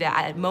and do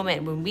that at a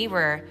moment when we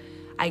were,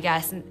 I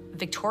guess,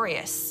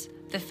 victorious?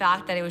 The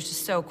fact that it was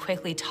just so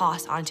quickly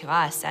tossed onto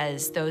us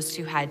as those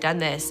who had done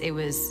this, it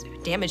was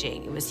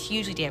damaging. It was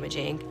hugely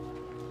damaging.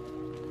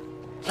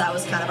 That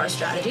was kind of our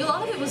strategy. A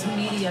lot of it was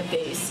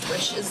media-based,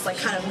 which is like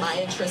kind of my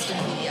interest in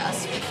media.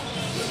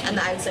 And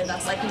I would say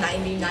that's like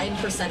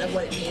 99% of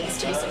what it means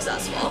to be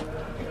successful.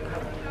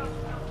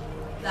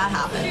 That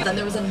happened. Then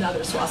there was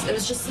another swastika. It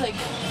was just like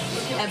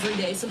every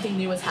day something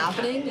new was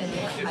happening, and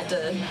I had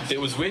to... It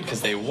was weird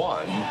because they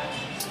won.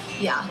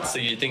 Yeah. So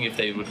you'd think if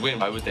they would win,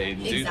 why would they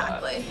do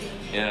Exactly.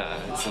 that?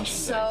 Yeah, it's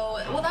interesting. So,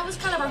 well, that was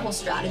kind of our whole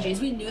strategy,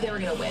 is we knew they were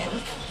going to win.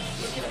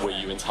 Were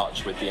you in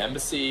touch with the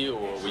embassy,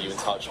 or were you in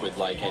touch with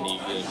like any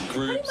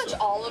groups? Pretty much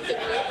all of the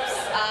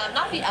groups.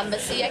 Not the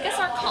embassy, I guess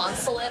our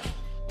consulate.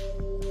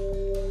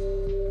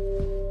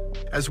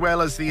 As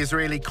well as the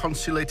Israeli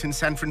consulate in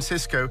San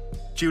Francisco,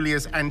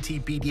 Julia's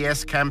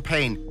anti-BDS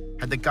campaign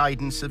had the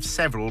guidance of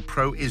several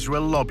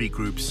pro-Israel lobby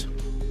groups.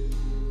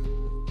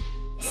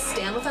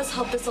 Stand With Us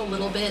helped us a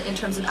little bit in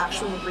terms of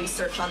actual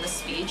research on the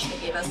speech.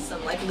 They gave us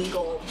some like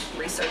legal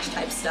research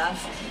type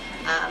stuff.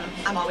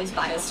 I'm always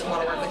biased and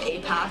want to work with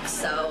AIPAC,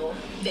 so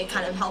they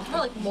kind of helped for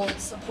like moral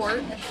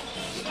support.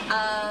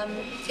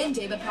 And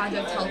David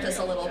Project helped us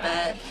a little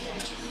bit.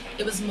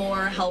 It was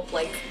more help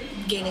like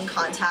gaining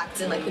contacts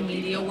in like the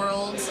media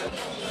world.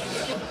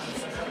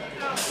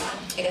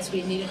 I guess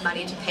we needed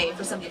money to pay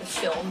for somebody to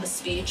film the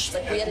speech.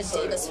 Like we had a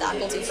Davis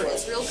Faculty for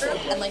Israel group,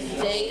 and like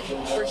they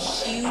were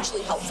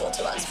hugely helpful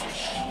to us.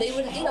 They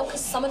would, you know,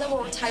 because some of them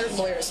were retired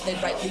lawyers, so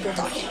they'd write legal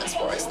documents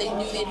for us. They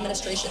knew the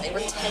administration. They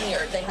were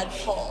tenured. They had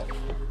pull.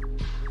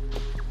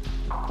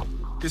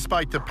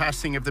 Despite the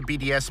passing of the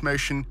BDS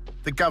motion,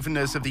 the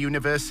governors of the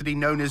university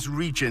known as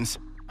regents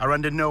are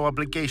under no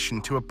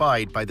obligation to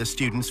abide by the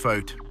students'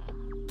 vote.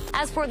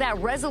 As for that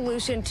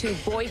resolution to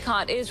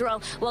boycott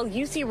Israel, well,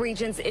 UC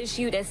Regents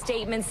issued a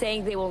statement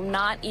saying they will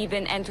not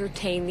even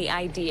entertain the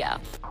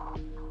idea.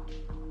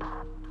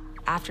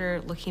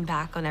 After looking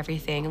back on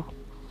everything,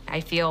 I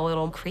feel a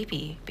little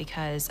creepy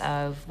because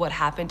of what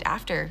happened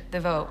after the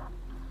vote.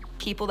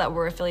 People that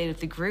were affiliated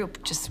with the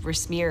group just were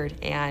smeared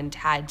and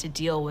had to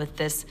deal with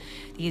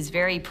these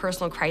very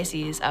personal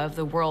crises of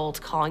the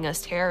world calling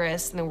us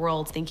terrorists and the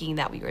world thinking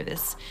that we were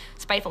this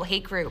spiteful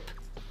hate group.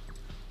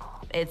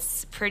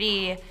 It's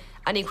pretty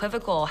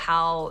unequivocal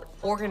how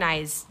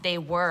organized they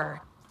were,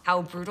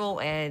 how brutal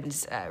and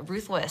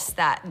ruthless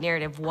that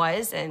narrative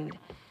was, and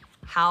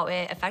how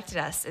it affected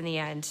us in the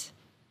end.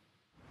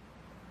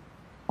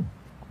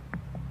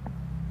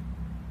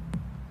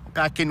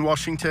 Back in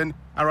Washington,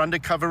 our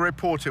undercover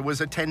reporter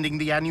was attending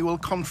the annual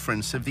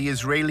conference of the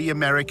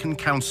Israeli-American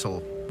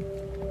Council.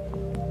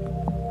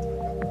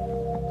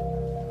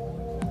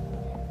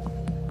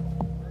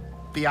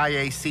 The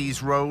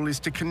IAC's role is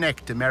to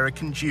connect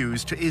American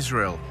Jews to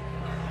Israel.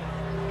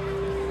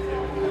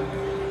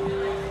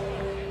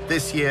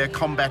 This year,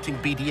 combating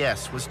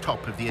BDS was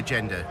top of the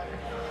agenda.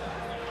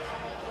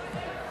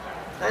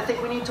 I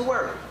think we need to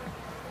worry.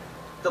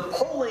 The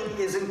polling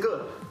isn't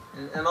good,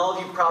 and all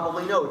of you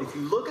probably know it. If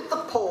you look at the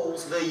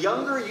polls, the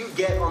younger you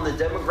get on the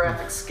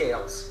demographic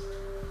scales,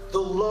 the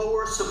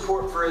lower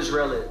support for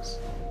Israel is.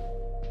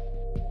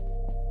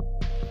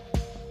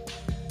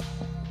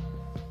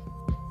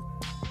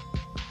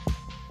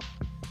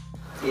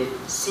 It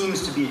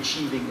seems to be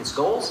achieving its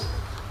goals,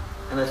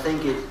 and I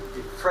think it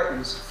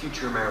threatens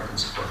future American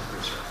support for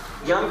Israel.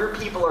 Younger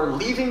people are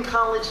leaving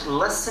college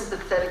less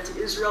sympathetic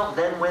to Israel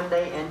than when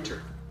they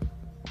entered.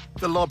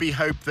 The lobby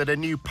hope that a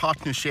new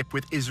partnership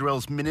with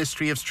Israel's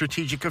Ministry of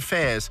Strategic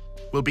Affairs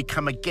will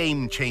become a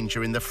game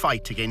changer in the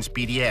fight against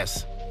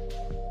BDS.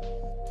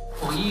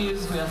 For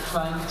years, we are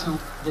trying to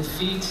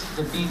defeat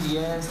the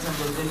BDS and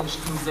the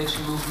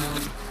delegitimization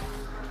movement.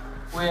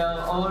 We are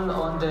all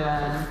on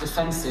the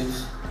defensive,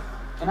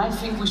 and I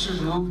think we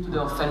should move to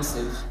the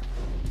offensive.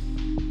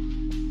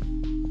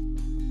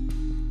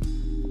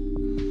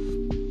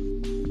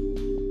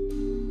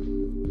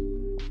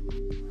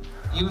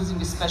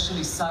 Using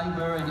especially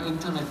cyber and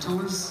internet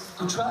tools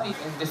to try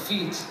and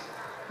defeat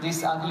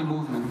this ugly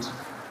movement.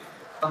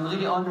 I'm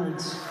really honored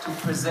to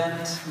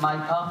present my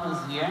partners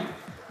here,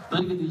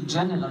 Brigadier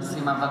General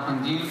Sima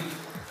Vakangil,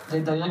 the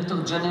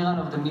Director General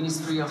of the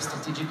Ministry of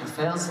Strategic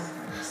Affairs.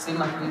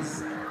 Sima,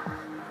 please.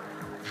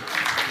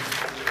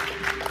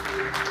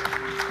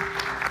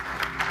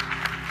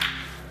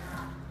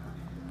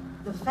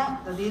 The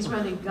fact that the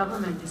Israeli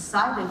government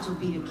decided to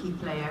be a key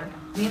player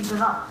means a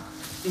lot,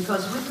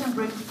 because we can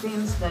bring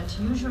themes that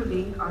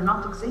usually are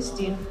not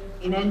existing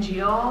in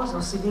NGOs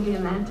or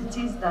civilian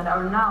entities that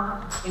are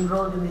now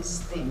enrolled in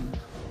this theme.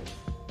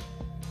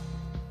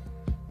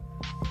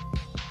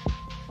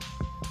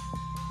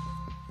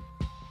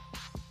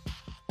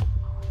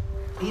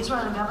 The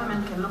Israeli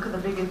government can look at the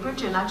bigger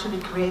picture and actually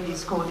create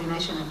this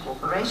coordination and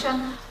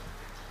cooperation.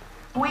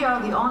 We are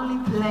the only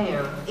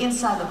player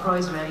inside the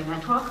pro-Israeli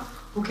network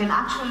who can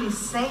actually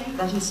say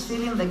that he's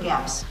filling the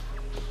gaps.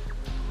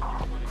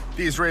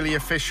 The Israeli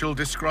official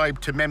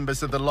described to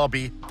members of the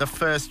lobby the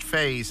first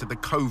phase of the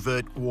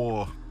covert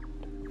war.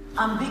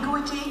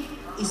 Ambiguity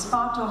is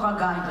part of our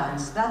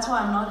guidelines. That's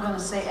why I'm not going to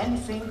say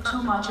anything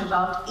too much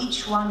about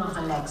each one of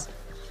the legs.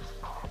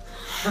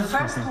 The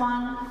first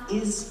one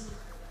is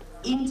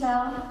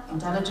intel,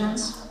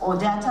 intelligence, or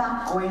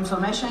data, or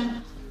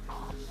information.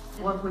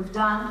 What we've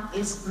done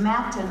is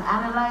mapped and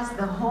analyzed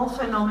the whole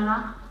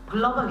phenomena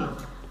globally,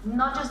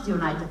 not just the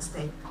United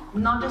States,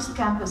 not just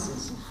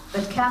campuses,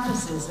 but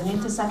campuses and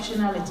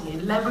intersectionality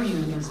and labor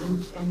unions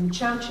and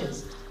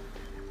churches.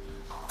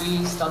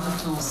 We started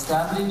to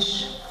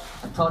establish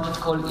a project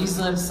called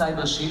Israel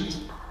Cyber Shield.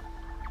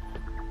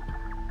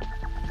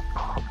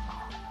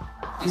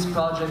 This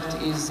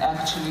project is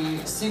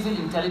actually a civil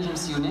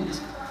intelligence unit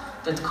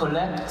that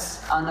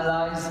collects,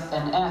 analyzes,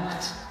 and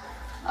acts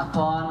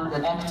upon the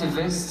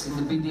activists in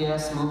the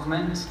BDS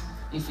movement,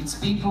 if it's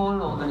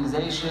people,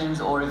 organizations,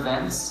 or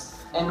events.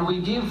 And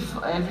we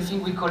give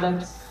everything we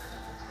collect.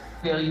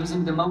 We are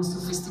using the most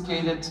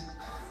sophisticated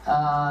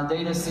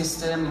data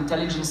system,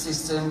 intelligence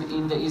system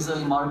in the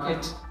Israeli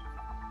market.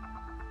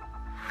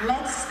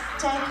 Let's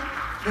take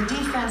the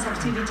defense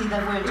activity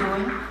that we're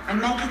doing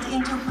and make it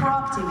into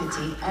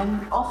proactivity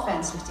and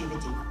offense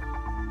activity.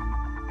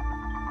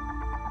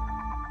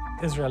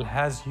 Israel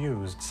has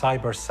used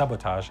cyber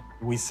sabotage.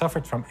 We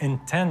suffered from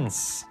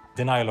intense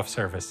denial of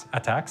service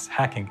attacks,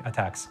 hacking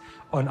attacks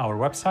on our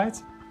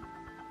websites.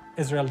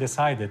 Israel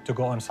decided to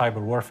go on cyber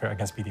warfare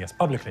against BDS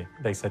publicly.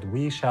 They said,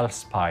 we shall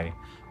spy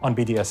on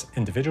BDS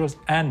individuals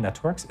and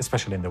networks,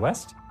 especially in the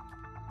West.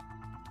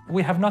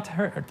 We have not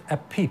heard a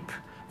peep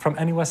from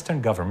any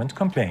Western government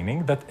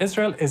complaining that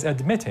Israel is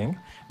admitting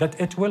that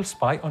it will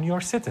spy on your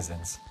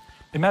citizens.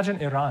 Imagine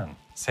Iran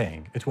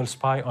saying it will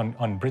spy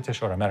on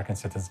British or American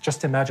citizens.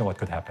 Just imagine what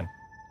could happen.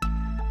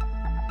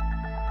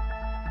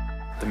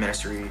 The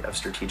Ministry of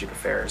Strategic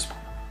Affairs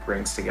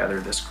brings together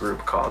this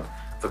group called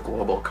the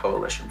Global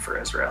Coalition for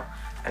Israel.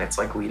 And it's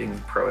like leading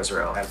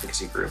pro-Israel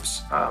advocacy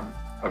groups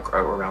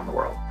around the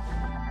world.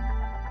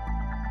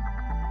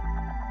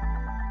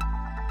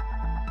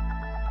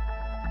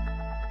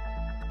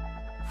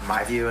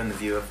 My view and the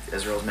view of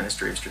Israel's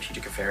Ministry of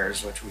Strategic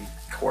Affairs, which we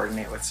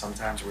coordinate with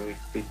sometimes, we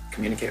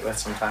communicate with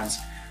sometimes,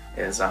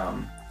 is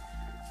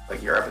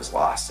like Europe is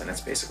lost and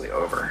it's basically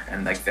over.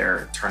 And like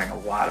they're turning a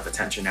lot of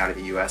attention now to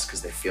the US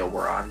because they feel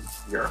we're on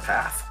your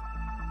path.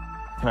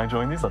 Can I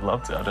join these? I'd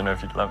love to. I don't know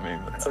if you'd let me.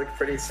 But... It's like a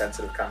pretty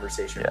sensitive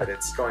conversation, but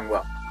it's going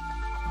well.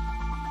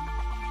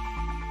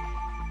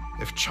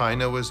 If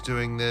China was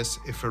doing this,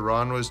 if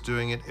Iran was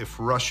doing it, if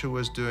Russia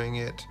was doing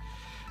it,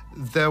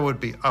 there would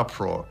be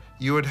uproar.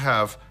 You would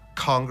have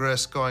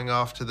Congress going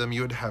after them,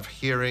 you would have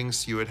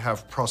hearings, you would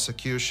have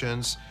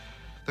prosecutions.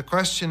 The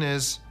question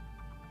is,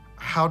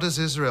 how does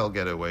Israel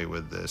get away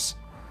with this?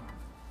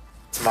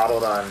 It's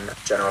modeled on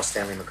General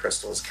Stanley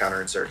McChrystal's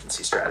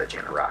counterinsurgency strategy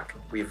in Iraq.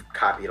 We've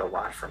copied a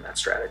lot from that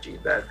strategy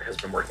that has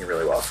been working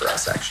really well for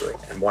us, actually.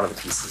 And one of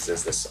the pieces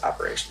is this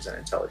operations and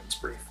intelligence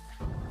brief.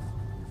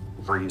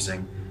 We're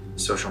using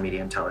social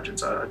media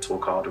intelligence, a tool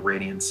called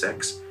Radian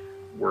 6.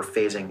 We're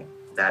phasing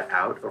that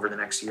out over the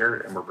next year,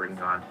 and we're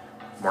bringing on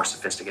more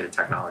sophisticated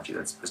technology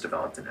that was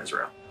developed in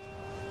Israel.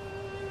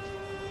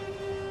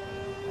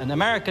 An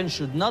American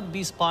should not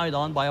be spied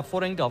on by a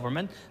foreign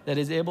government that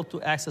is able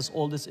to access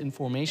all this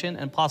information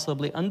and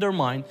possibly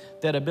undermine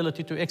their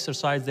ability to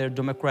exercise their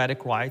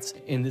democratic rights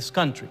in this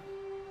country.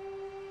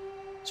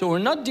 So we're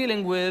not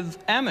dealing with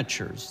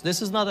amateurs.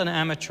 This is not an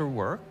amateur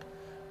work.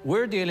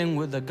 We're dealing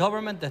with a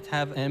government that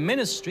have a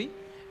ministry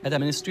at a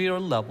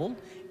ministerial level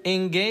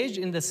engaged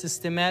in the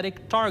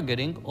systematic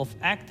targeting of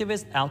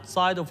activists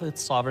outside of its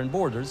sovereign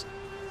borders.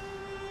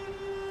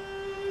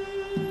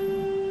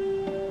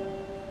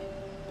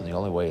 The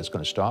only way it's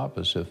going to stop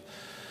is if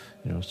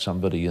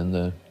somebody in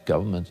the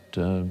government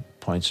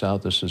points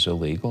out this is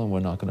illegal and we're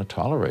not going to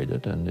tolerate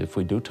it. And if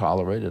we do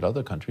tolerate it,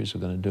 other countries are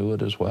going to do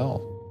it as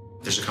well.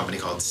 There's a company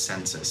called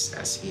Census,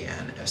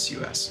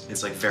 S-E-N-S-U-S.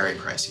 It's like very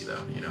pricey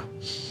though,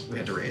 We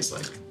had to raise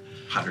like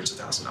hundreds of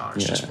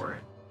 $1,000s just for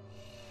it.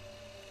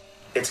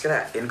 It's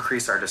gonna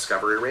increase our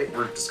discovery rate.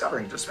 We're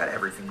discovering just about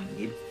everything we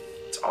need.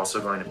 It's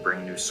also going to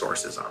bring new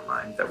sources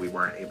online that we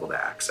weren't able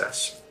to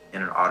access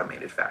in an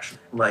automated fashion,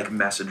 like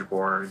message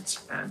boards.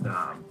 And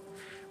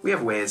we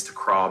have ways to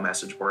crawl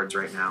message boards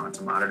right now and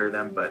to monitor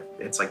them, but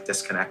it's like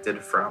disconnected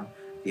from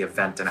the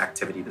event and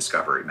activity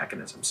discovery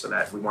mechanism, so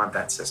that we want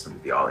that system to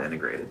be all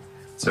integrated.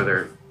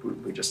 So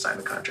we just signed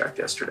the contract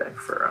yesterday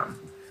for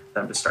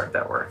them to start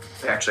that work.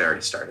 They actually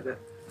already started it.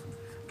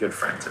 Good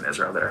friends in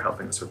Israel that are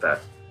helping us with that.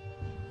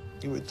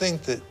 You would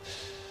think that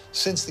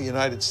since the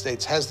United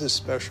States has this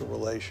special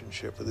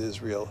relationship with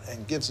Israel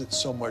and gives it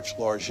so much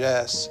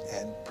largesse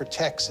and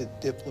protects it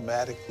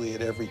diplomatically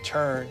at every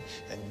turn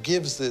and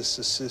gives this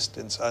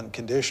assistance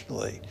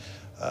unconditionally,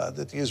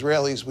 that the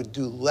Israelis would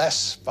do less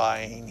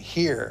spying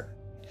here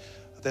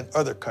than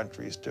other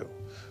countries do.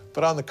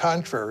 But on the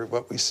contrary,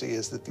 what we see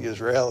is that the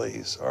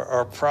Israelis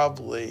are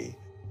probably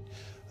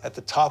at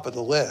the top of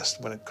the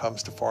list when it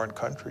comes to foreign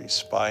countries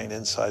spying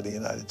inside the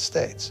United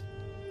States.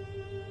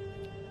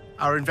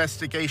 Our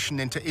investigation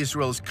into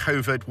Israel's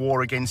covert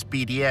war against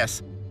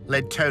BDS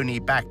led Tony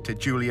back to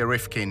Julia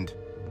Rifkind.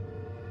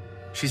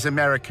 She's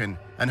American,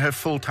 and her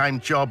full-time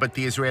job at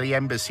the Israeli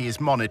embassy is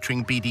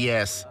monitoring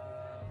BDS.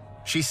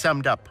 She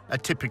summed up a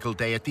typical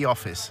day at the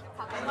office.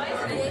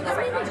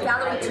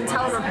 Gathering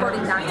intel and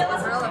reporting back to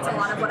Israel. That's a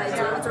lot of what I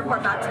do. Is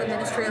report back to the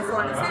Ministry of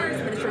Foreign Affairs,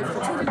 Ministry of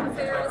Strategic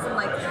Affairs,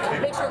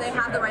 and make sure they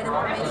have the right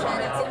information.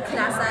 It's in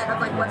Knesset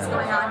of what's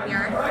going on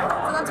here.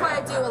 So that's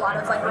why I do a lot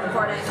of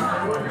reporting.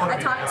 I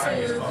talk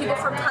to people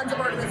from tons of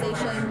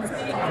organizations,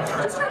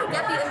 just trying to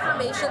get the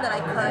information that I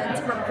could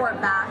to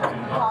report back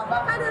and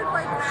kind of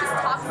just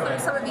talk through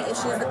some of the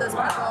issues with those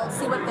people,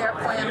 see what their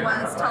plan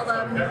was, tell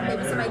them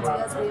maybe some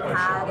ideas we've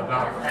had,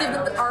 give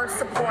them our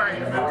support.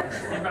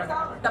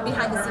 That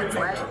behind the scenes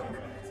way.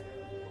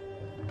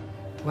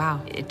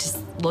 Wow, it just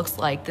looks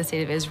like the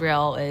state of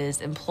Israel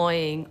is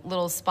employing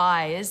little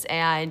spies,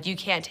 and you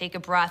can't take a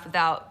breath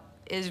without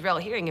Israel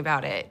hearing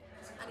about it.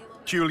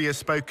 Julia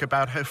spoke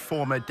about her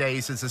former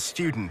days as a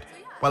student.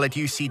 While at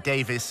UC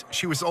Davis,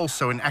 she was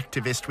also an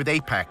activist with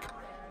AIPAC.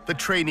 The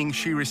training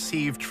she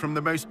received from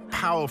the most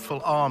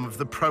powerful arm of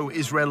the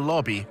pro-Israel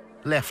lobby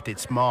left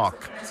its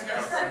mark.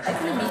 I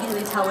can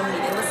immediately tell when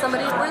meeting with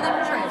somebody where they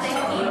were trained.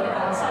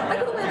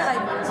 Like the way that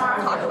I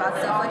talk about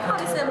stuff,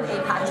 obviously I'm an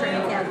AIPAC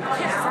training camp,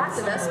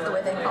 activist, the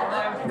way they call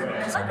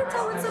it. So I can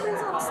tell when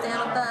somebody's on a stand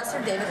with us,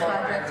 or David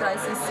Project, or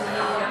ICC,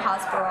 or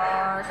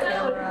Hasbara, or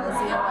Camera,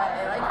 ZOA,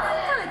 I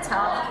kind of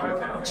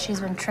tell. She's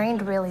been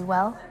trained really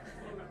well.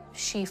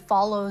 She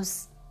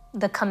follows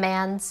the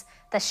commands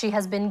that she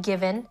has been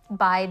given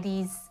by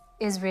these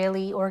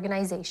Israeli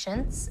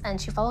organizations,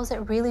 and she follows it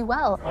really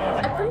well.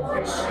 I pretty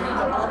much,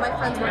 all my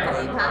friends work at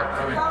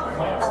AIPAC,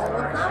 all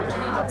of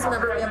them. So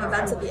whenever we have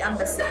events at the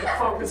embassy,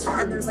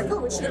 and there's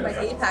we should invite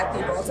AIPAC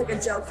people, it's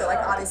a joke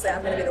that obviously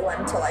I'm gonna be the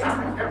one to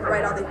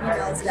write all the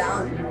emails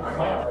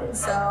down.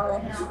 So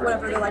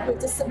whenever they're we have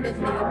to submit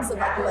names and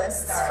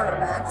lists for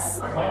events,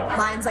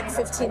 mine's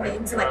 15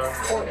 names and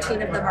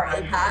 14 of them are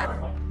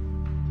AIPAC.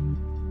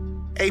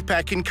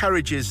 AIPAC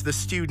encourages the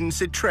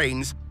students it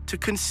trains to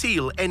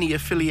conceal any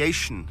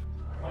affiliation.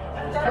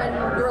 When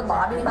you're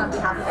lobbying on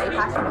behalf of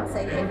AIPAC, you don't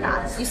say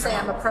AIPAC. You say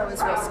I'm a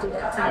pro-Israel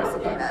student from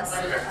UC Davis.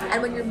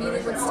 And when you're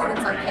meeting with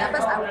students on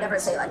campus, I would never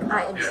say I am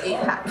the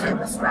AIPAC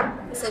campus rep.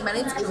 I say my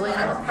name's Julia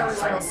and I'm a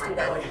pro-Israel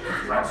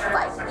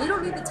student. You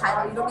don't need the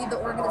title, you don't need the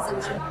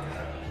organization.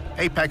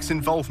 AIPAC's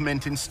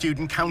involvement in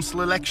student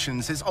council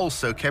elections is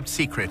also kept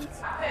secret.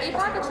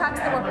 AIPAC attracts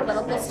the more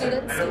political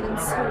students who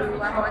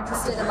are more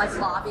interested in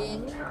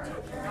lobbying.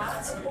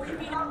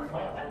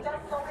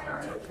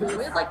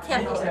 We had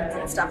campaigns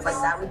and stuff like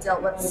that. We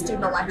dealt with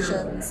student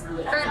elections,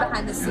 very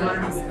behind the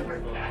scenes.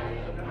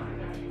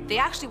 They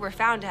actually were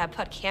found to have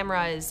put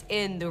cameras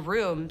in the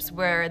rooms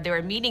where there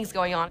were meetings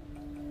going on.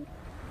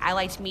 I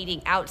liked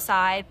meeting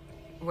outside,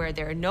 where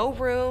there are no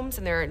rooms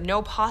and there are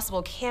no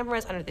possible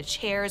cameras under the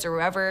chairs or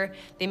wherever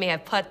they may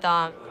have put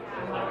them.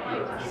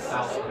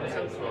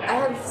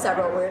 I have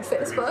several weird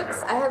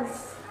Facebooks. I have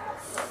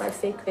my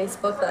fake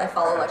Facebook that I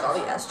follow all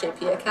the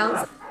SJP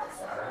accounts.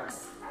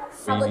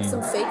 I have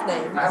some fake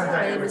name.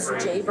 My name is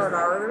Jay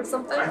Bernard or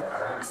something.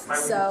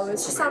 So it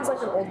just sounds like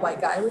an old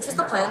white guy, which is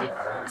the plan.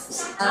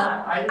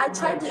 I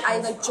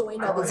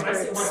joined all these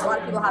groups. A lot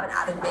of people haven't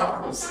added me.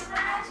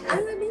 I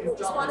mainly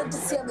just wanted to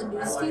see on the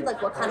newsfeed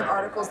what kind of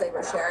articles they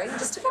were sharing,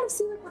 just to kind of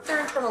see what their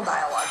internal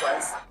dialogue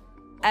was.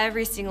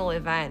 Every single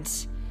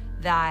event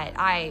that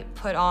I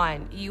put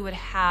on, you would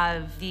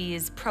have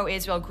these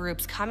pro-Israel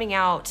groups coming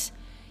out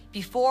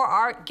before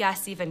our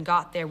guests even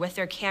got there with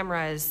their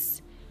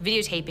cameras,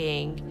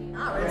 videotaping.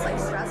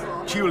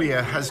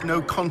 Julia has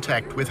no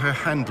contact with her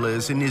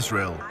handlers in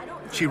Israel.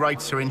 She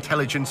writes her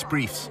intelligence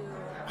briefs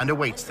and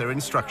awaits their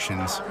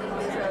instructions.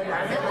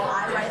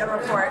 I write write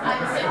a report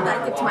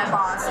that I give to my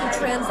boss, who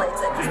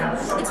translates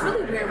it. It's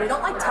really weird. We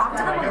don't like talk to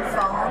them on the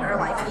phone or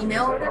like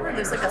email or whatever.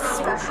 There's like a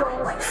special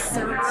like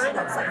server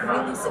that's like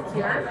really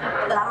secure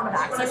that I don't have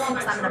access to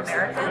because I'm an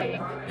American.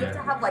 You have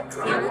to have like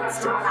clearance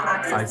to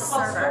access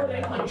the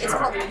server. It's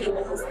called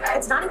cables.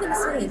 It's not even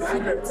necessarily in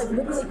Hebrew. It's like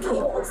literally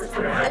cables.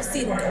 I've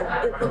seen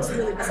it. It looks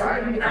really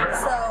bizarre.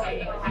 So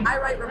I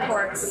write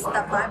reports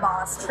that my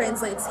boss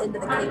translates into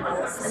the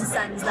cables and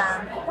sends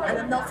them, and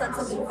then they'll send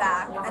something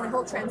back, and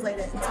he'll translate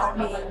it and tell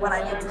me what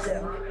I need to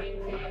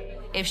do.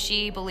 If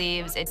she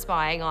believes it's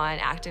spying on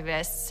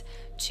activists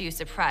to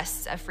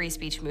suppress a free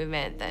speech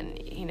movement, then,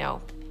 you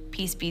know,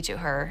 peace be to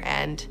her.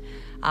 And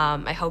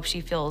I hope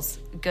she feels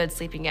good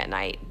sleeping at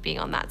night being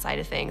on that side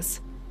of things.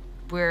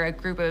 We're a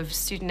group of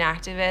student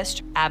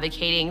activists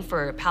advocating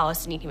for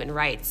Palestinian human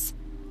rights.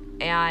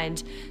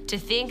 And to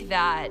think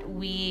that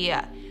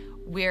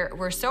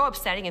we're so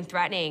upsetting and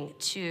threatening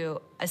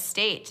to a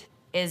state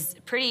is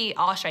pretty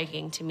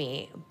awe-striking to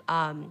me.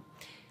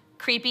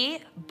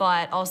 Creepy,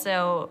 but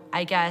also,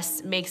 I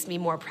guess, makes me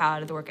more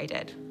proud of the work I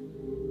did.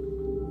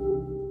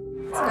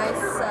 It's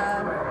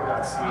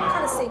nice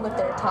kind of seeing what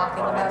they're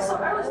talking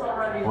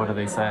about. What do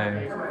they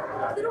say?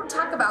 They don't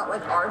talk about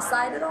like our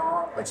side at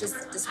all, which is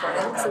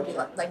disappointing because it'd be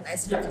like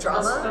nice to do the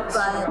drama.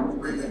 But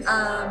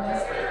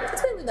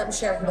it's mainly them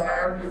sharing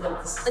their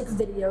like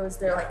videos,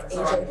 their like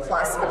AJ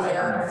Plus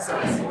videos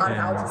on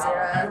Al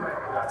Jazeera.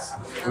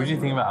 What do you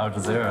think about Al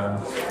Jazeera?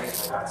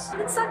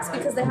 It sucks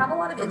because they have a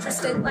lot of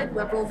interesting like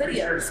liberal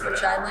videos,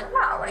 which I'm like,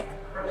 wow, like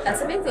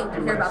that's amazing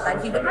to hear about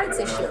that human rights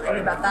issue and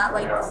about that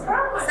like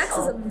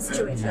sexism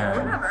situation or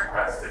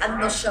whatever.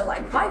 And they'll show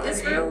like why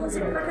Israel is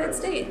an apartheid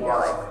state. And you're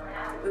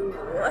like, ooh,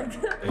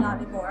 like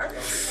not anymore.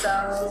 So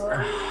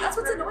that's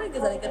what's annoying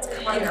is that it gets,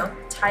 you know,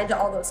 tied to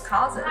all those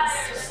causes.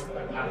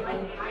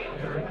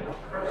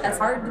 It's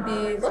hard to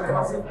be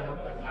liberal.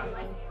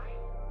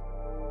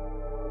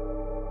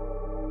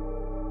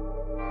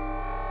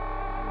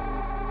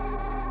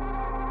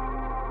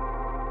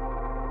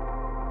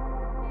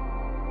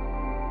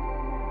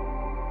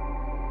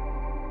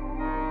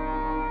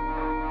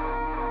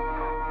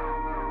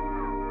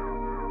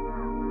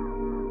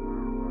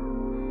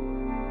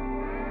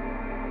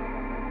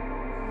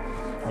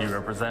 You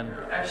represent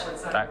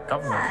that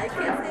government. Yeah, I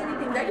can't say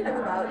anything negative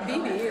about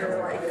Bibi or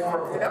like the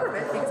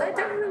government because I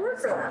technically work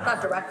for them.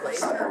 Not directly,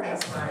 but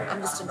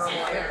I'm just a normal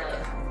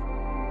American.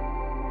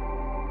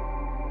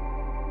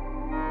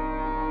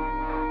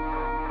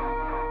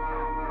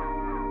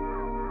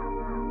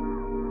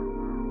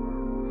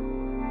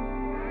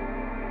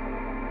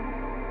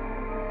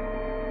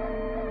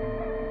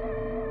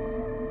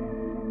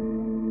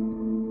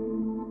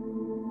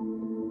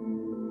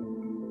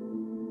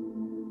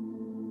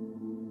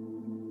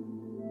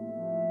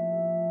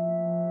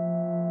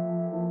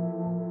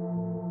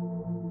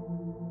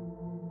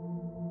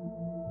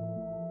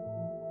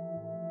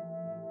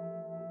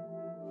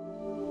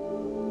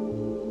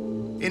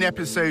 In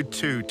episode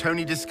 2,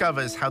 Tony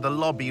discovers how the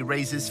lobby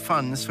raises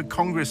funds for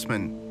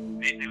congressmen.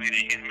 Basically,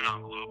 they hand them an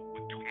envelope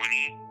with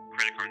 20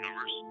 credit card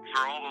numbers.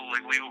 For all the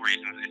like legal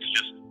reasons, it's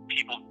just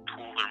people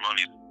pool their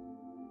money.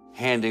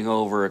 Handing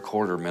over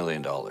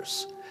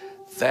 $250,000.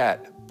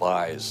 That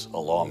buys a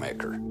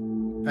lawmaker.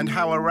 And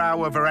how a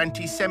row over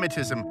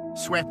anti-Semitism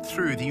swept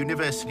through the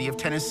University of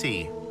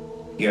Tennessee.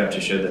 You have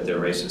to show that they're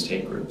racist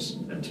hate groups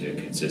and to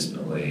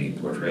consistently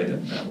portray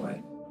them that way.